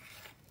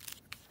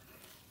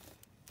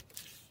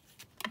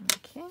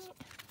 Okay.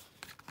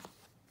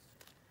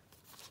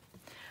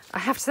 I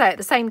have to say, at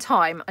the same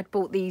time, I'd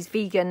bought these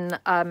vegan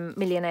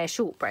millionaire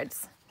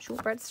shortbreads.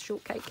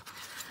 Shortcake.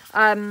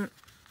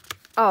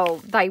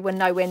 Oh, they were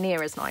nowhere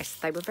near as nice.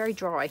 They were very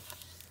dry.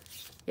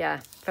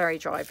 Yeah, very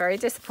dry, very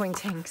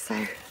disappointing.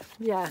 So,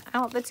 yeah,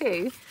 out of the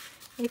two,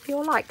 if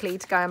you're likely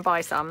to go and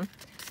buy some,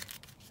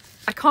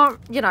 I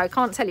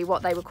can't tell you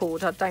what they were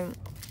called. I don't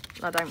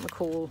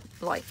recall,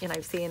 like,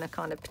 seeing a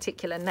kind of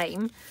particular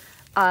name.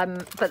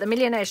 But the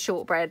millionaire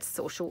shortbreads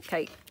or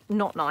shortcake,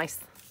 not nice.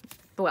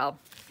 Well,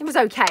 it was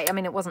okay. I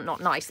mean, it wasn't not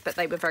nice, but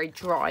they were very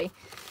dry.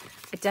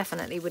 I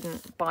definitely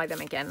wouldn't buy them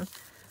again.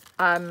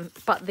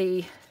 But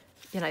the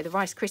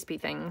Rice Krispie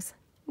things,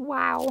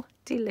 wow,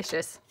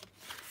 delicious.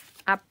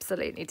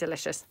 Absolutely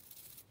delicious.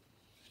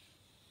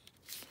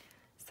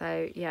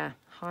 So, yeah,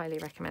 highly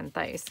recommend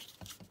those.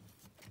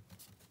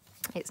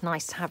 It's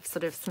nice to have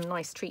sort of some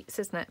nice treats,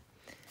 isn't it?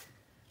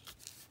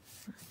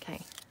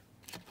 Okay.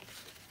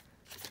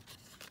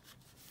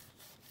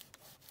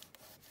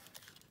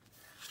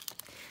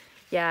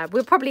 Yeah,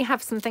 we'll probably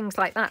have some things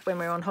like that when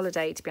we're on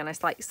holiday, to be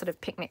honest, like sort of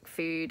picnic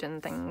food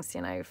and things,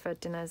 for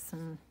dinners.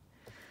 And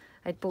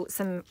I'd bought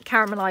some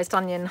caramelised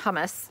onion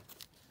hummus.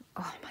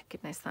 Oh my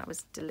goodness, that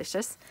was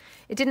delicious.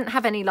 It didn't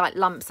have any like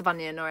lumps of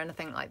onion or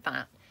anything like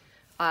that.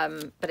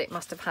 But it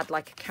must have had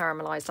like a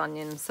caramelised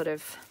onion sort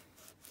of,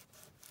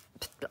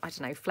 I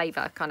don't know,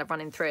 flavour kind of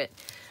running through it.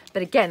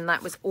 But again,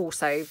 that was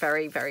also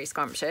very, very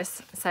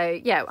scrumptious. So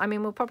yeah, I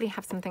mean, we'll probably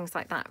have some things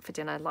like that for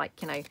dinner, like,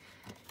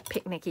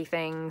 picnicky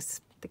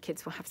things. The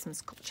kids will have some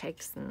Scotch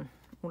eggs and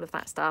all of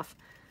that stuff.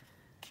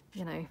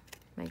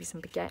 Maybe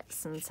some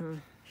baguettes and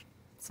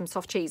some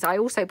soft cheese. I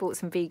also bought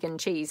some vegan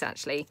cheese,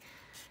 actually,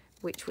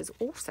 which was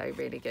also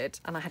really good.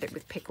 And I had it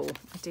with pickle.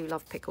 I do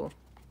love pickle.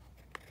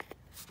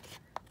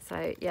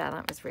 So, yeah,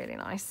 that was really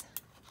nice.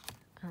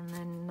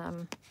 And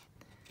then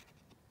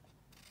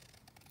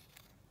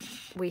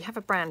we have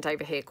a brand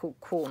over here called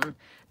Corn.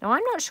 Now,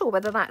 I'm not sure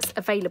whether that's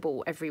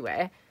available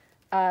everywhere.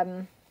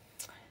 I'm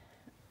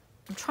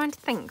trying to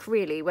think,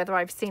 really, whether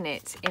I've seen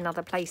it in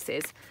other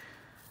places.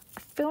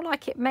 I feel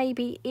like it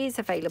maybe is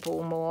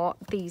available more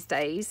these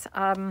days.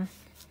 I'm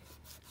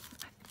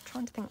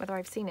trying to think whether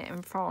I've seen it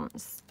in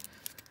France.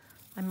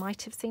 I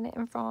might have seen it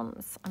in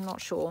France. I'm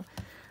not sure.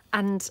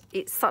 And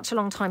it's such a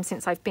long time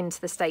since I've been to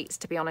the States,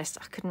 to be honest.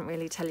 I couldn't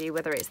really tell you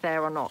whether it's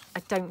there or not.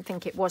 I don't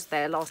think it was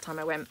there last time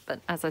I went,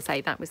 but as I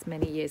say, that was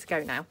many years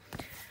ago now.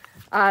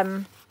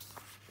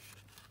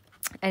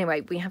 Anyway,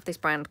 we have this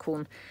brand,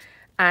 Corn,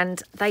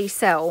 and they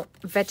sell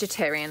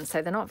vegetarian,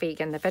 so they're not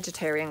vegan, they're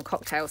vegetarian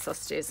cocktail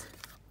sausages.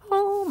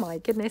 Oh my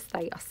goodness,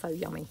 they are so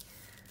yummy.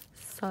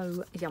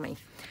 So yummy.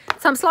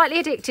 So I'm slightly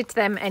addicted to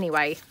them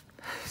anyway.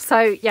 So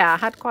yeah, I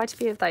had quite a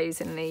few of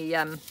those in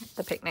the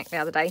picnic the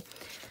other day.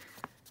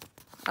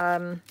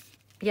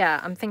 Yeah,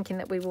 I'm thinking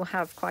that we will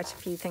have quite a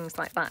few things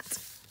like that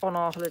on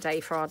our holiday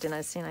for our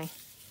dinners,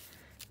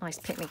 nice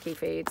picnicky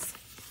foods.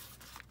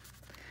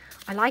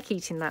 I like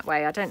eating that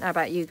way. I don't know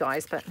about you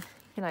guys, but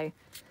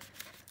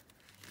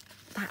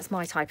that's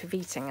my type of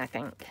eating, I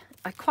think.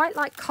 I quite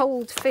like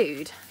cold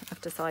food.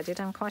 I've decided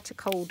I'm quite a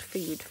cold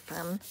food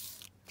fan.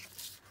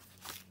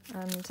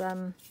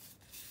 And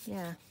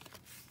yeah,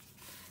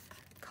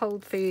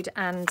 cold food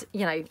and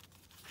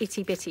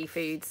itty bitty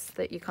foods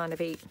that you kind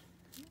of eat,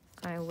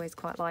 I always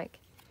quite like,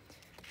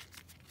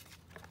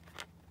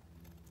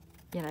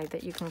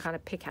 that you can kind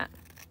of pick at.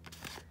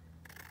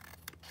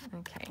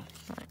 Okay,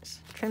 right,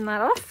 trim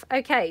that off.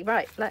 Okay,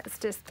 right, let's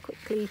just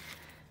quickly,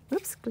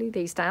 glue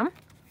these down.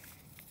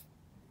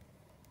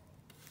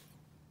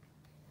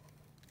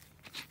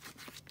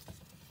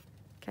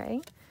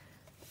 Okay.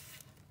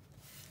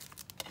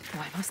 Oh,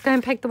 I must go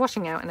and peg the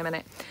washing out in a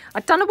minute.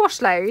 I've done a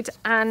wash load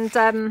and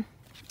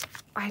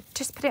I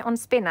just put it on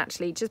spin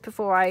actually just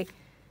before I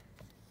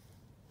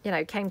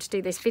came to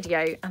do this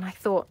video, and I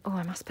thought, oh,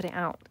 I must put it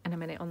out in a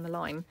minute on the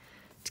line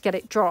to get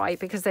it dry,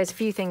 because there's a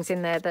few things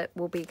in there that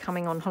will be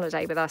coming on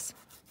holiday with us.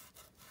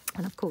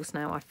 And of course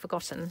now I've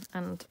forgotten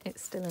and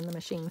it's still in the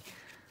machine.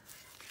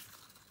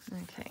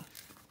 Okay.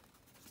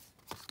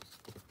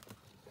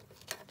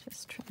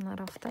 Just trim that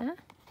off there.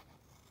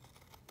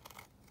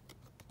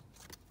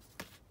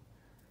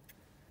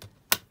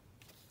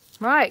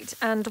 Right,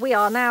 and we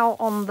are now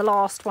on the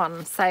last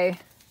one, so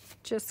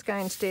just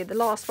going to do the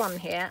last one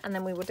here and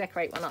then we will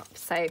decorate one up.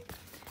 So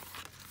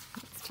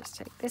let's just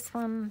take this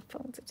one,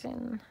 fold it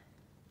in.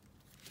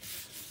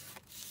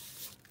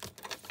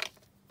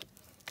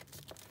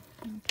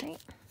 Okay.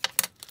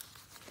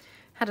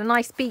 Had a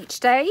nice beach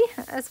day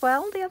as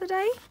well the other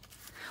day.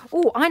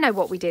 Oh, I know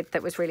what we did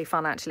that was really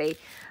fun actually.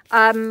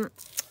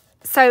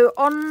 So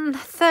on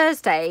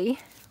Thursday,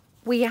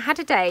 we had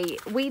a day.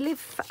 We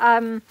live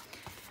on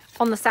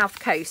the south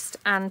coast,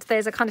 and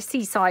there's a kind of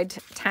seaside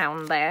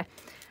town there,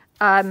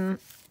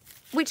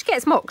 which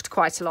gets mocked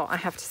quite a lot, I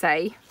have to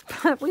say.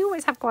 But we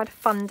always have quite a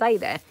fun day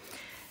there.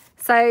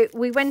 So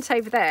we went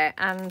over there,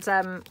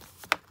 and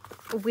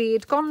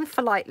we'd gone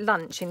for like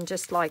lunch in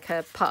just like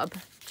a pub,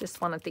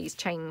 just one of these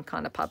chain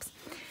kind of pubs.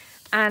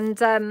 And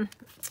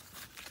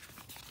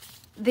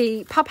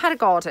the pub had a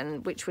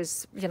garden, which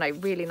was, you know,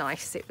 really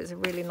nice. It was a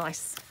really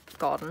nice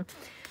garden.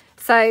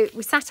 So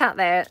we sat out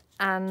there,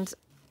 and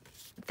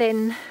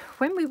then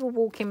when we were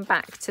walking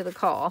back to the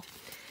car,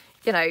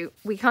 you know,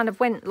 we kind of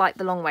went like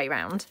the long way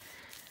round,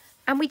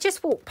 and we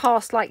just walked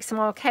past like some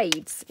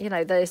arcades, you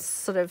know, those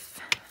sort of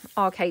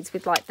arcades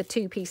with like the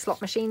 2p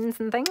slot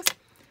machines and things.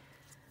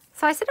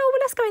 So I said, oh,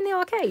 well, let's go in the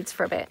arcades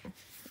for a bit.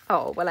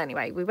 Oh, well,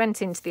 anyway, we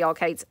went into the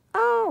arcades.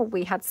 Oh,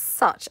 we had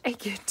such a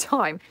good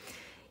time.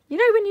 You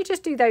know, when you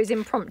just do those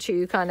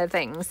impromptu kind of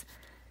things.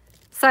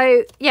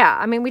 So, yeah,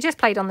 I mean, we just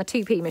played on the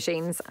 2p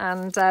machines,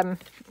 and,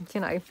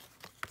 you know,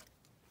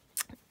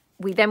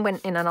 we then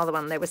went in another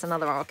one. There was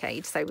another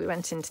arcade, so we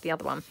went into the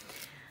other one.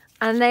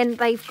 And then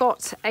they've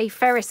got a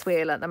Ferris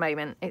wheel at the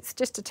moment. It's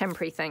just a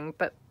temporary thing,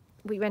 but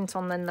we went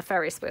on then the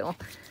Ferris wheel.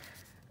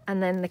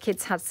 And then the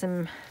kids had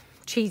some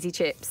cheesy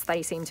chips.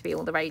 They seem to be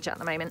all the rage at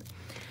the moment.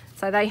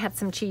 So they had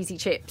some cheesy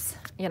chips,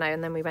 you know,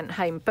 and then we went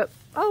home. But,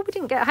 oh, we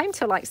didn't get home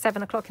till like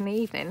 7 o'clock in the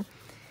evening.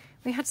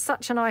 We had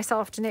such a nice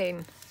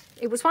afternoon.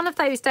 It was one of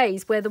those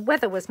days where the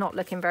weather was not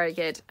looking very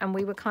good. And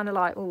we were kind of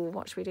like, oh,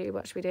 what should we do?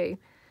 What should we do?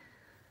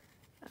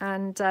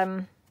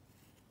 And,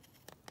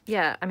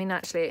 yeah, I mean,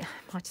 actually, I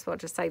might as well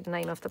just say the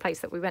name of the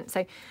place that we went.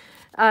 So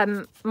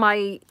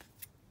my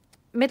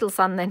middle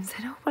son then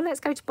said, oh, well,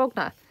 let's go to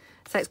Bognor.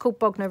 So it's called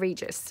Bognor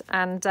Regis.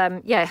 And,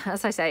 yeah,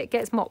 as I say, it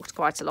gets mocked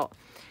quite a lot.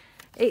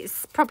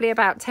 It's probably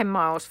about 10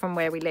 miles from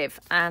where we live,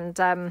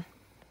 and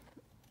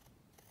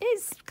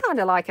it's kind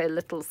of like a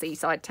little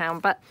seaside town,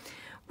 but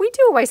we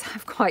do always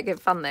have quite good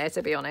fun there,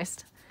 to be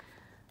honest.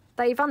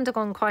 They've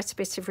undergone quite a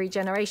bit of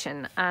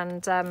regeneration,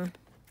 and,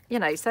 you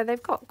know, so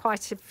they've got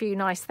quite a few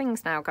nice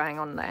things now going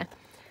on there.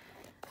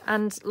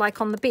 And like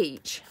on the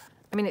beach,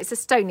 I mean, it's a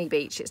stony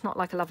beach. It's not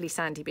like a lovely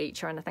sandy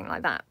beach or anything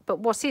like that. But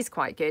what is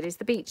quite good is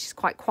the beach is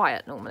quite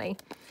quiet normally.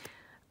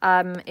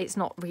 It's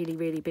not really,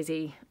 really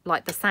busy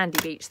like the sandy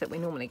beach that we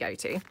normally go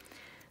to.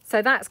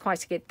 So that's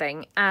quite a good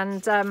thing.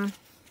 And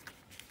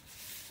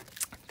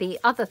the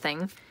other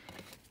thing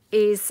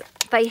is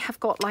they have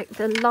got like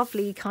the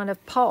lovely kind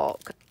of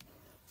park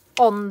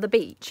on the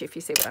beach, if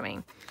you see what I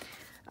mean.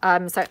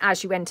 So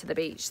as you enter the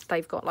beach,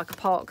 they've got like a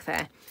park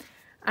there.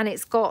 And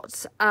it's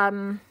got,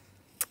 well,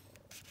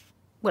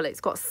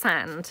 it's got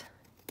sand,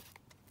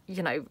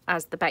 you know,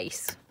 as the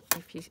base,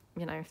 if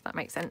you know, if that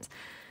makes sense.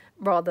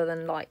 Rather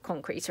than like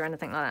concrete or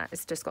anything like that.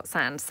 It's just got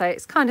sand. So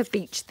it's kind of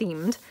beach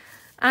themed.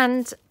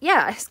 And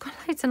yeah, it's got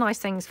loads of nice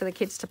things for the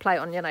kids to play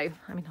on, you know.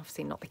 I mean,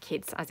 obviously not the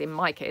kids as in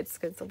my kids,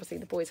 because obviously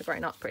the boys are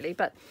grown up really.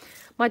 But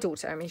my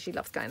daughter, I mean, she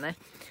loves going there.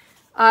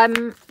 Yeah,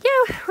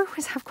 we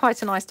always have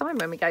quite a nice time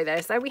when we go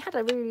there. So we had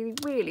a really,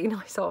 really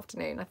nice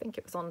afternoon. I think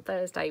it was on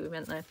Thursday we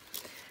went there.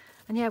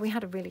 And yeah, we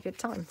had a really good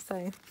time.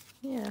 So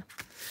yeah.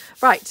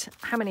 Right,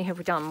 how many have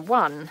we done?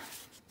 1,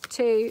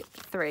 2,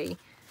 3,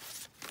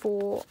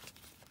 4,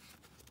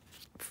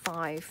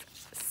 5,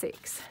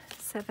 6,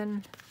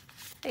 7,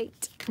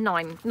 8,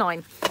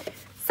 9.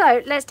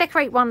 So let's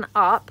decorate one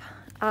up.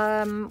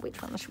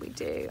 Which one should we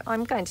do?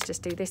 I'm going to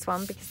just do this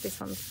one because this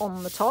one's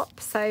on the top.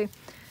 So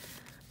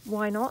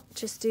why not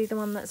just do the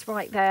one that's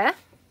right there?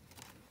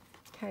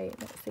 Okay,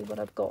 let's see what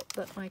I've got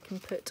that I can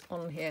put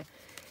on here.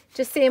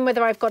 Just seeing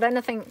whether I've got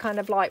anything kind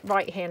of like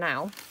right here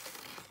now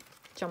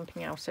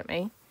jumping out at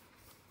me,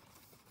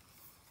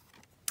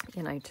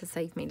 you know, to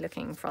save me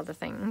looking for other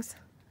things.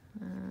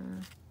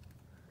 Not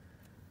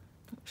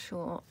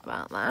sure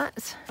about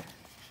that.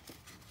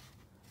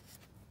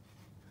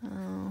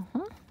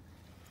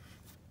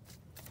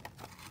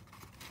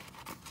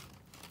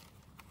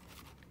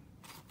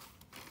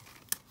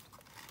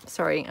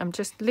 Sorry, I'm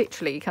just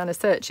literally kind of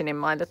searching in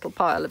my little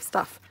pile of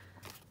stuff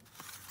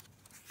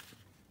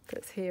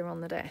that's here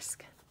on the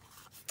desk.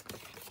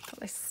 Got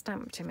this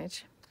stamped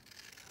image.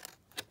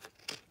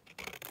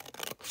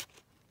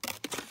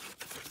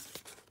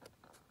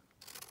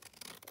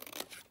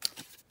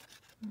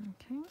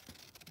 Okay.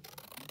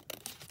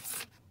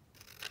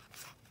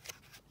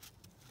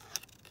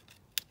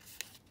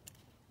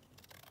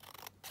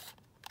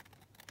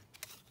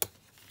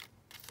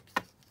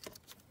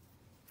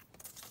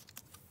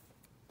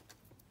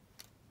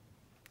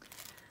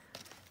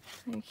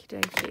 Okie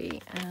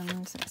dokie,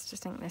 and let's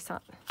just ink this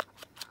up.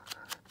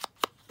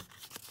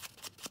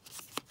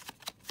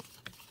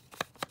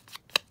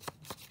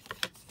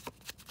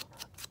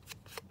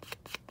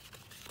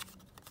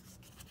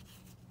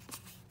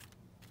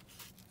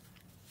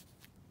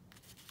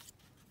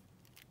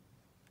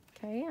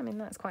 Okay, I mean,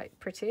 that's quite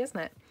pretty, isn't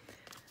it?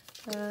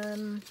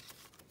 Let's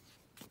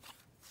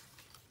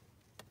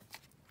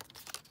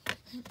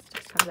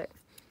just have a look.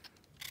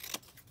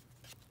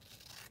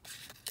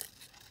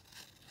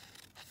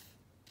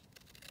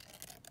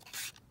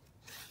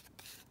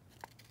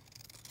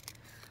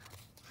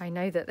 I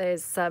know that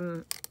there's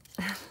some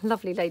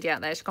lovely lady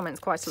out there. She comments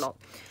quite a lot.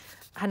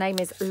 Her name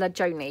is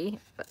LaJoni.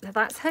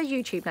 That's her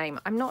YouTube name.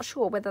 I'm not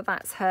sure whether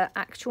that's her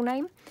actual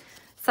name.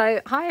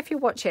 So, hi, if you're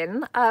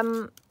watching.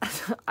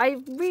 I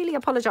really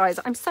apologise.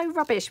 I'm so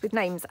rubbish with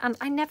names and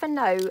I never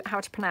know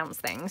how to pronounce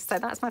things. So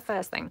that's my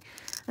first thing.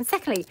 And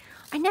secondly,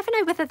 I never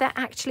know whether they're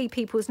actually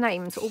people's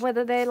names or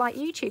whether they're like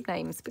YouTube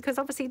names, because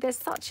obviously there's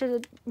such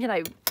a, you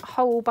know,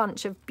 whole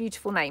bunch of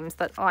beautiful names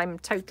that I'm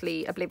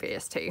totally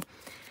oblivious to.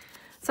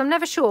 So I'm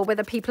never sure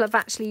whether people have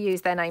actually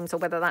used their names or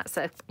whether that's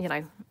a, you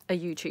know, a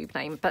YouTube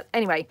name. But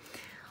anyway,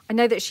 I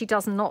know that she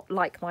does not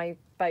like my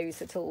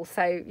bows at all.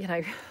 So, you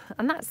know,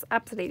 and that's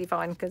absolutely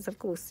fine because, of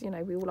course, you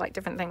know, we all like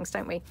different things,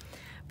 don't we?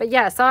 But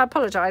yeah, so I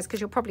apologise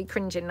because you're probably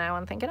cringing now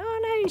and thinking, oh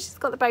no, she's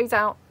got the bows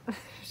out.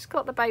 She's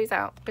got the bows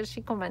out, because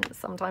she comments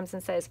sometimes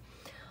and says,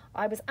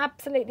 I was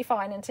absolutely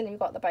fine until you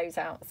got the bows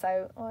out.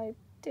 So I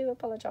do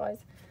apologise.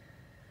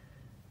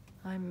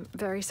 I'm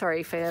very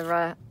sorry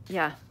for,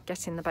 yeah,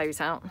 getting the bows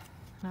out.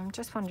 I'm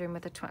just wondering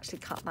whether to actually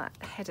cut that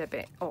header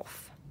bit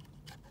off.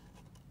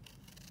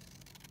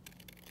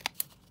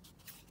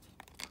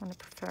 I kind of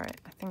prefer it,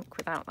 I think,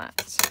 without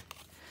that.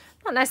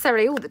 Not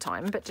necessarily all the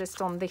time, but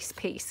just on this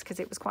piece,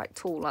 because it was quite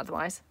tall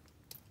otherwise.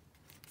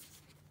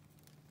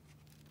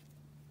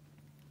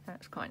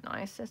 That's quite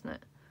nice, isn't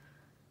it?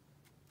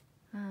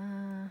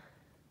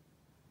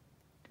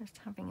 Just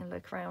having a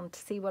look around to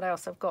see what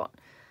else I've got.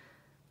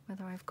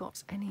 Whether I've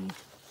got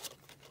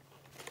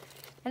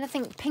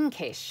anything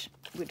pinkish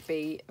would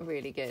be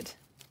really good.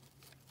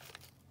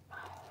 Oh,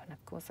 and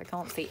of course I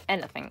can't see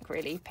anything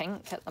really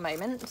pink at the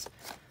moment.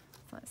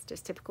 That's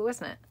just typical,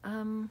 isn't it?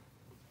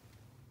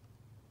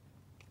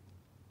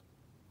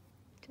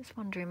 Just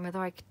wondering whether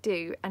I could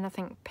do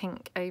anything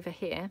pink over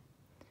here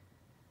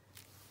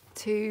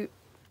to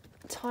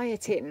tie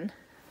it in.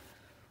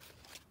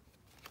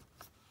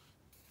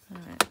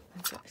 Alright,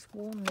 I've got this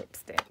warm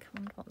lipstick. I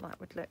wonder what that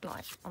would look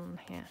like on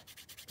here.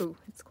 Ooh,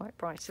 it's quite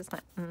bright, isn't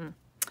it?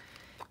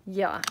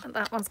 Yeah,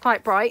 that one's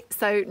quite bright,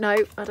 so no,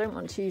 I don't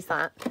want to use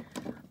that.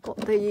 Got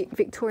the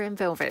Victorian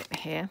Velvet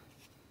here.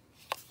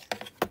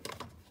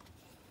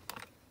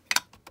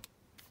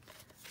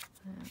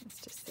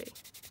 Let's just see.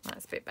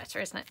 That's a bit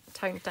better, isn't it?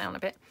 Toned down a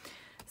bit.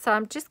 So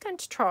I'm just going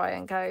to try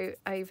and go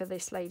over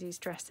this lady's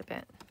dress a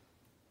bit.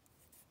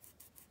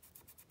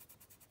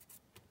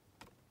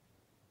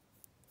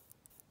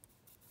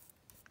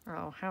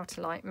 Oh, how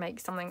to like make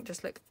something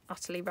just look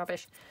utterly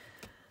rubbish.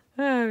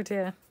 Oh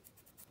dear.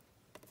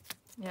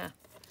 Yeah,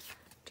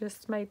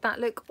 just made that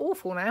look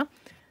awful now.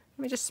 Let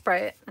me just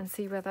spray it and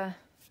see whether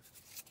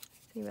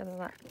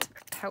that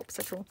helps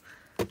at all.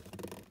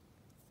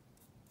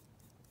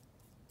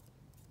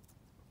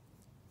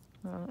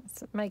 Well,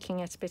 it's making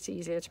it a bit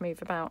easier to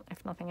move about,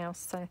 if nothing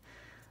else. So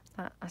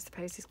that, I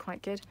suppose, is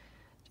quite good.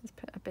 Just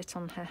put a bit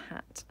on her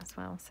hat as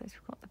well. So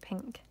we've got the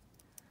pink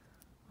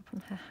up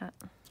on her hat.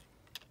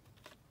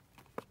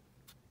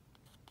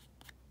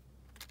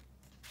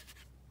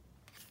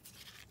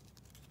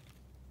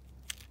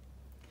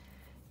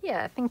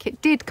 Yeah, I think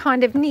it did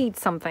kind of need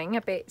something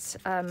a bit,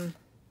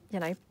 you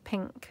know,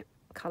 pink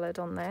coloured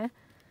on there.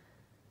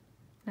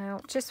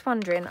 Now, just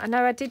wondering, I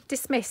know I did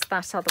dismiss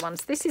that other one.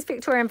 So this is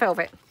Victorian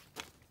Velvet.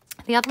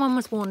 The other one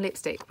was Worn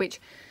Lipstick,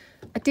 which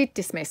I did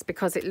dismiss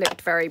because it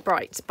looked very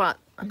bright. But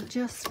I'm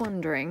just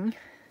wondering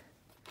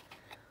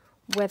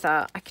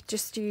whether I could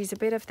just use a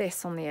bit of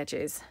this on the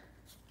edges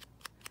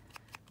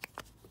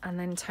and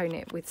then tone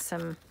it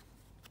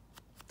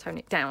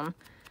down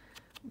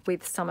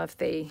with some of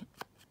the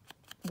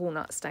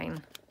walnut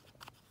stain.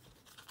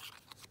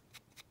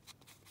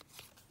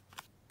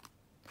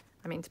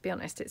 I mean, to be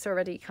honest, it's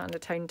already kind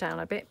of toned down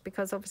a bit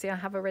because obviously I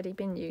have already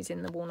been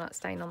using the walnut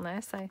stain on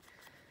there, so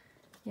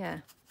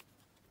yeah.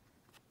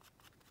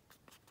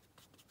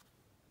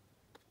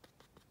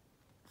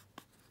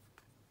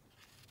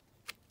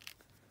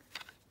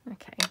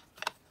 Okay.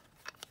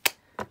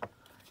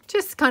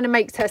 Just kind of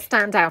makes her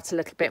stand out a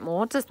little bit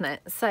more, doesn't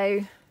it?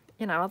 So,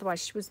 you know,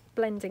 otherwise she was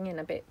blending in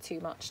a bit too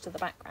much to the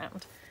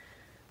background.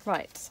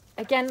 Right,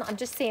 again, I'm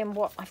just seeing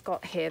what I've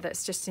got here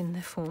that's just in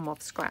the form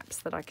of scraps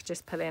that I could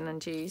just pull in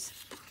and use.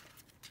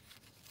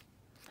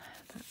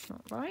 That's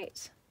not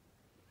right.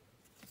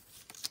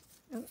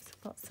 Oops,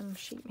 I've got some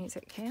sheet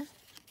music here.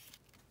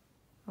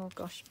 Oh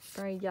gosh,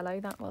 very yellow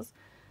that was.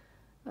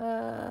 What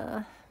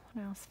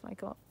else have I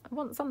got? I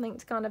want something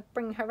to kind of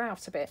bring her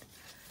out a bit.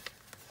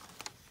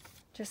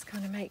 Just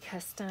kind of make her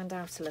stand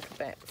out a little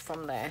bit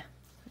from there.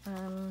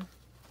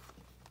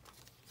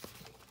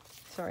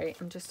 Sorry,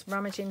 I'm just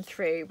rummaging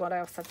through what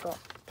else I've got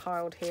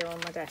piled here on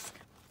my desk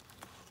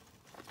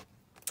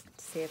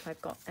to see if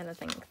I've got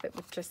anything that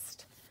would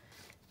just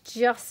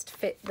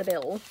fit the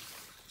bill.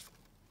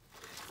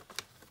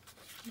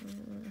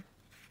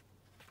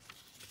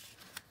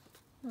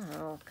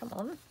 Oh, come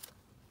on.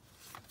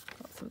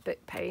 Got some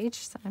book page,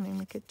 so I mean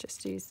we could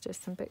just use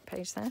just some book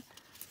page there.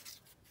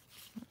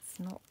 That's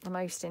not the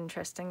most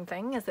interesting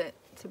thing, is it,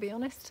 to be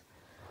honest?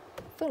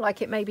 I feel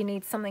like it maybe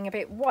needs something a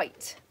bit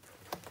white.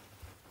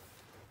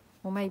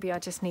 Or maybe I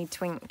just need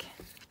to ink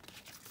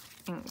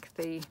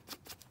the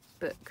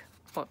book.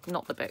 Well,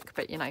 not the book,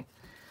 but you know,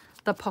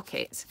 the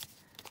pocket.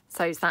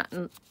 So that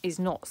is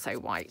not so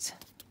white.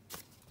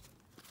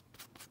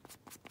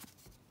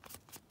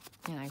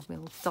 You know,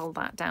 we'll dull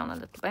that down a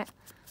little bit.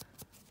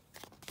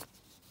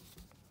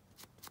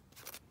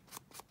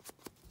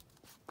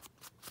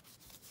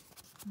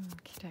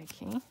 Okie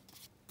dokie.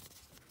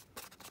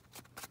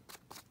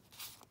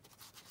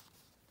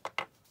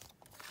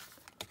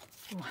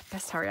 Oh, I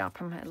best hurry up.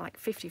 I'm at like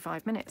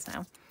 55 minutes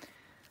now.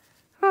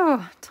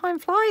 Oh, time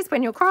flies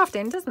when you're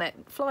crafting, doesn't it?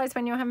 Flies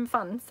when you're having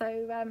fun.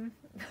 So,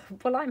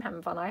 well, I'm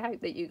having fun. I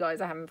hope that you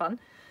guys are having fun.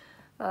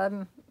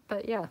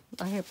 But yeah,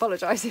 I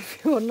apologise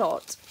if you're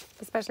not,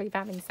 especially for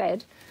having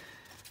said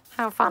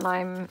how fun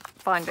I'm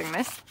finding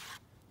this.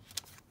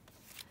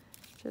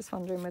 Just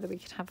wondering whether we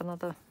could have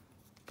another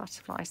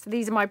butterfly. So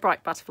these are my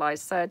bright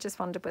butterflies. So I just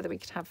wondered whether we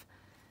could have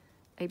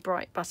a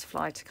bright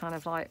butterfly to kind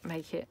of like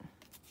make it.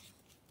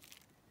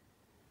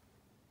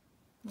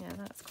 Yeah,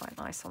 that's quite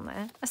nice on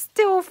there. I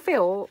still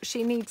feel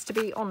she needs to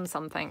be on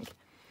something.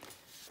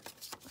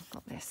 I've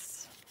got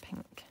this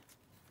pink.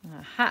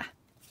 Aha!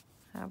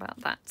 How about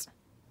that?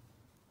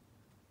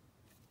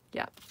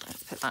 Yeah,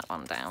 let's put that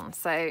one down.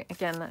 So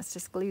again, let's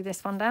just glue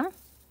this one down.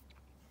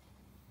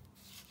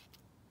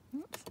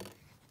 Oops.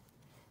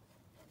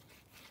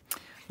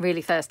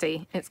 Really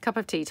thirsty. It's cup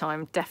of tea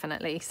time,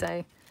 definitely.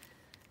 So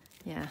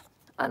yeah,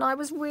 and I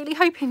was really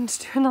hoping to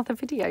do another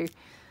video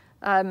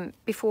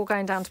before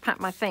going down to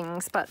pack my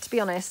things, but to be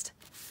honest,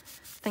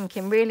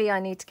 thinking really I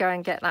need to go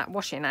and get that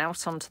washing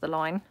out onto the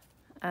line,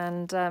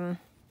 and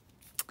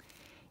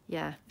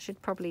yeah,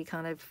 should probably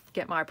kind of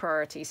get my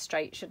priorities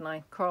straight, shouldn't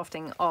I?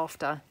 Crafting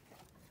after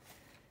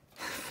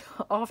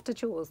after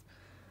chores.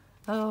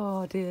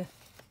 Oh dear,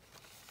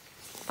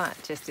 that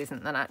just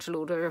isn't the natural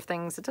order of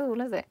things at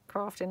all, is it?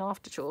 Crafting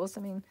after chores.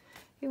 I mean,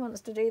 who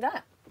wants to do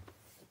that?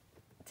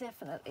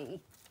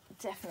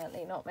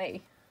 Definitely not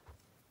me.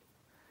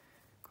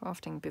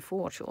 Crafting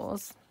before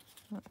chores,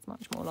 that's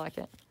much more like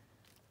it.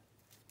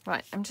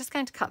 Right, I'm just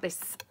going to cut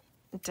this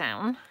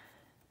down.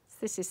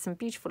 This is some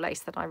beautiful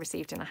lace that I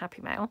received in a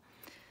Happy Mail.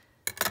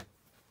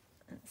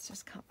 Let's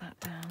just cut that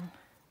down,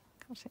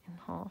 cut it in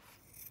half.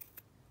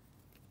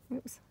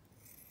 Oops.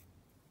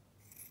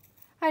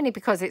 Only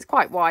because it's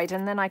quite wide,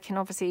 and then I can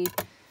obviously,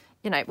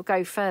 you know, it will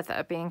go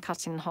further being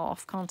cut in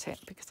half, can't it?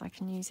 Because I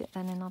can use it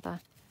then in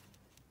other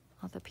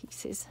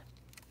pieces.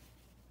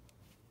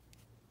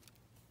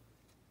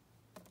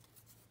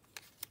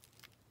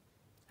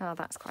 Oh,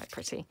 that's quite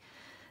pretty.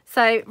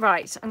 So,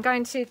 right, I'm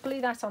going to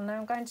glue that on now.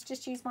 I'm going to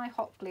just use my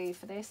hot glue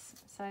for this.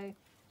 So,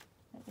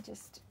 let me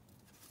just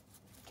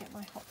get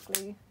my hot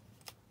glue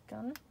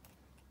gun.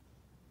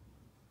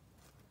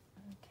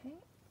 Okay,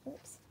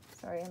 oops,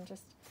 sorry, I'm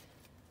just,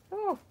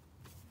 oh,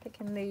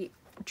 picking the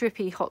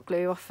drippy hot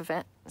glue off of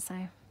it. So,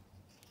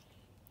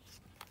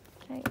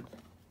 okay,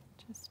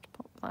 just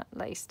pop that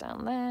lace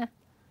down there.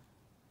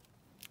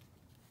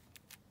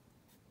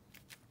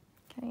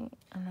 Okay,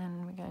 and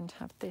then we're going to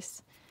have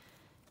this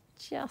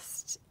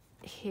just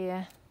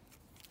here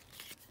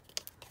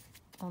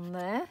on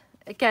there.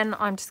 Again,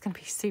 I'm just going to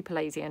be super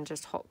lazy and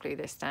just hot glue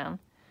this down.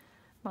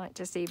 Might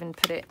just even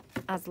put it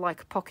as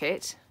like a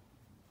pocket.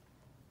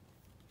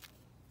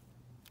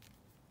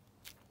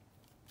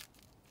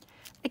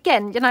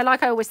 Again, you know,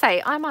 like I always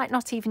say, I might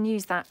not even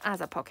use that as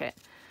a pocket,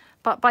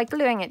 but by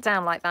gluing it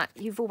down like that,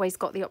 you've always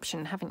got the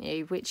option, haven't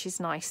you? Which is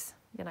nice,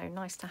 you know,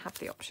 nice to have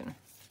the option.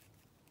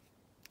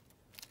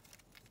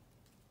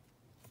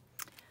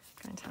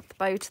 Going to have the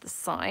bow to the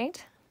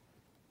side.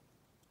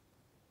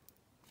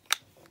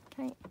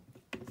 Okay,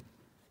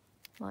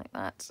 like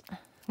that.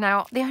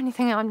 Now, the only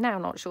thing I'm now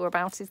not sure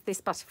about is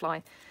this butterfly,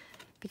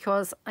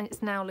 because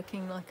it's now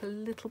looking like a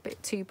little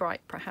bit too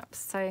bright, perhaps.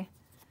 So let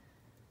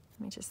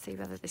me just see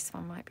whether this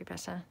one might be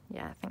better.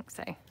 Yeah, I think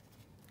so. I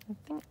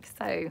think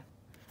so.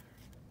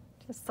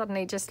 Just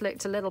suddenly just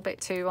looked a little bit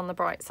too on the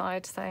bright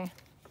side. So,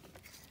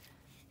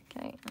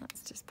 okay,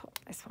 let's just pop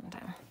this one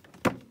down.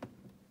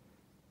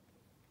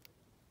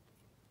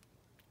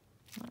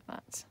 Like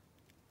that.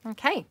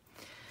 Okay,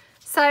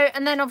 so,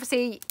 and then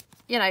obviously,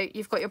 you know,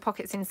 you've got your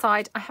pockets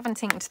inside. I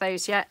haven't inked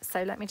those yet,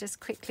 so let me just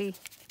quickly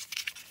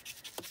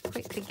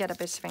get a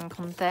bit of ink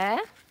on there,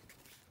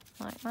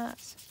 like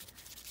that.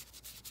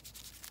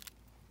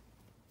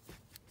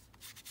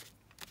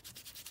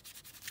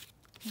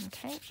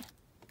 Okay,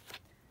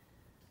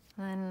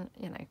 and then,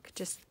 you know, could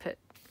just put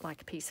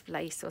like a piece of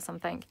lace or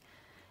something,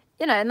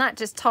 you know, and that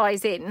just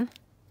ties in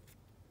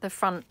the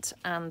front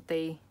and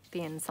the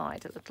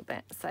inside a little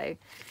bit. So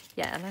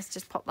yeah, let's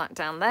just pop that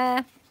down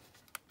there.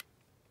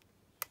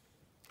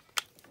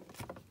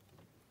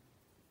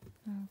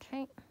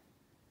 Okay.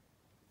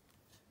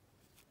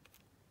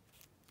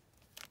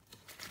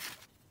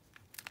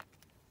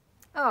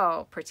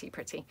 Oh, pretty,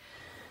 pretty.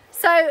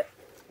 So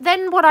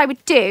then what I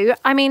would do,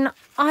 I mean,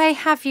 I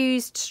have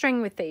used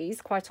string with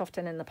these quite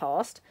often in the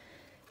past.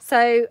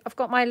 So I've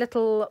got my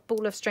little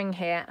ball of string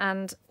here,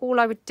 and all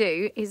I would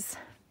do is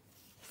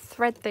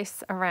thread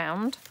this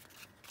around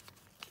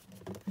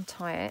and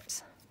tie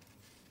it.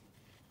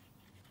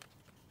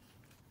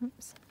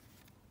 Oops.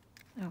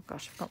 Oh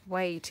gosh, I've got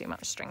way too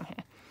much string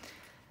here.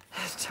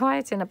 Tie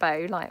it in a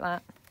bow like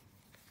that.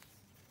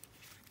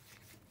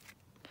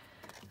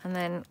 And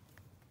then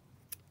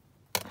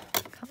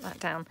cut that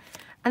down.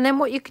 And then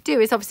what you could do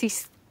is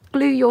obviously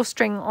glue your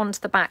string onto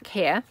the back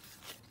here.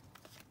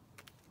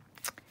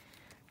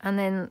 And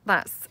then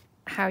that's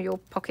how your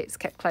pockets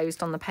kept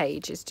closed on the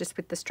page, is just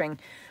with the string.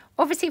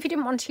 Obviously, if you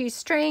didn't want to use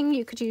string,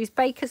 you could use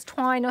baker's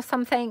twine or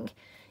something.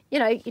 You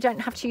know, you don't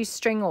have to use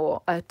string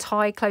or a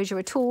tie closure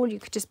at all. You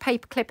could just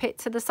paper clip it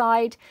to the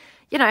side,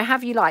 you know,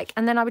 however you like.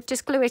 And then I would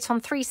just glue it on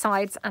 3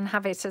 sides and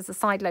have it as a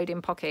side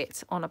loading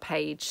pocket on a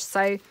page.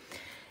 So,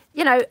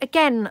 you know,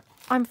 again,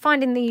 I'm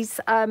finding these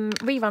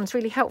reruns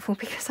really helpful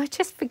because I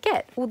just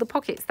forget all the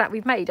pockets that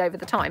we've made over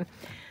the time.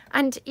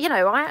 And, you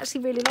know, I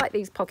actually really like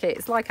these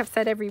pockets, like I've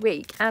said every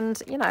week.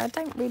 And, you know, I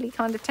don't really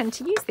kind of tend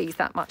to use these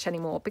that much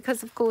anymore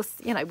because, of course,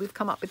 you know, we've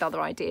come up with other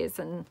ideas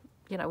and,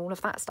 you know, all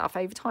of that stuff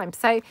over time.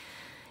 So,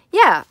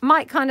 yeah,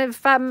 might kind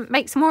of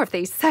make some more of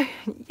these. So,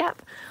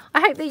 yep,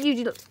 I hope that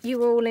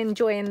you are all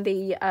enjoying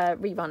the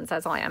reruns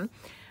as I am.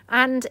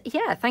 And,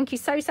 yeah, thank you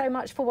so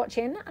much for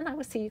watching, and I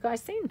will see you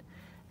guys soon.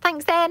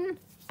 Thanks then.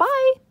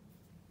 Bye.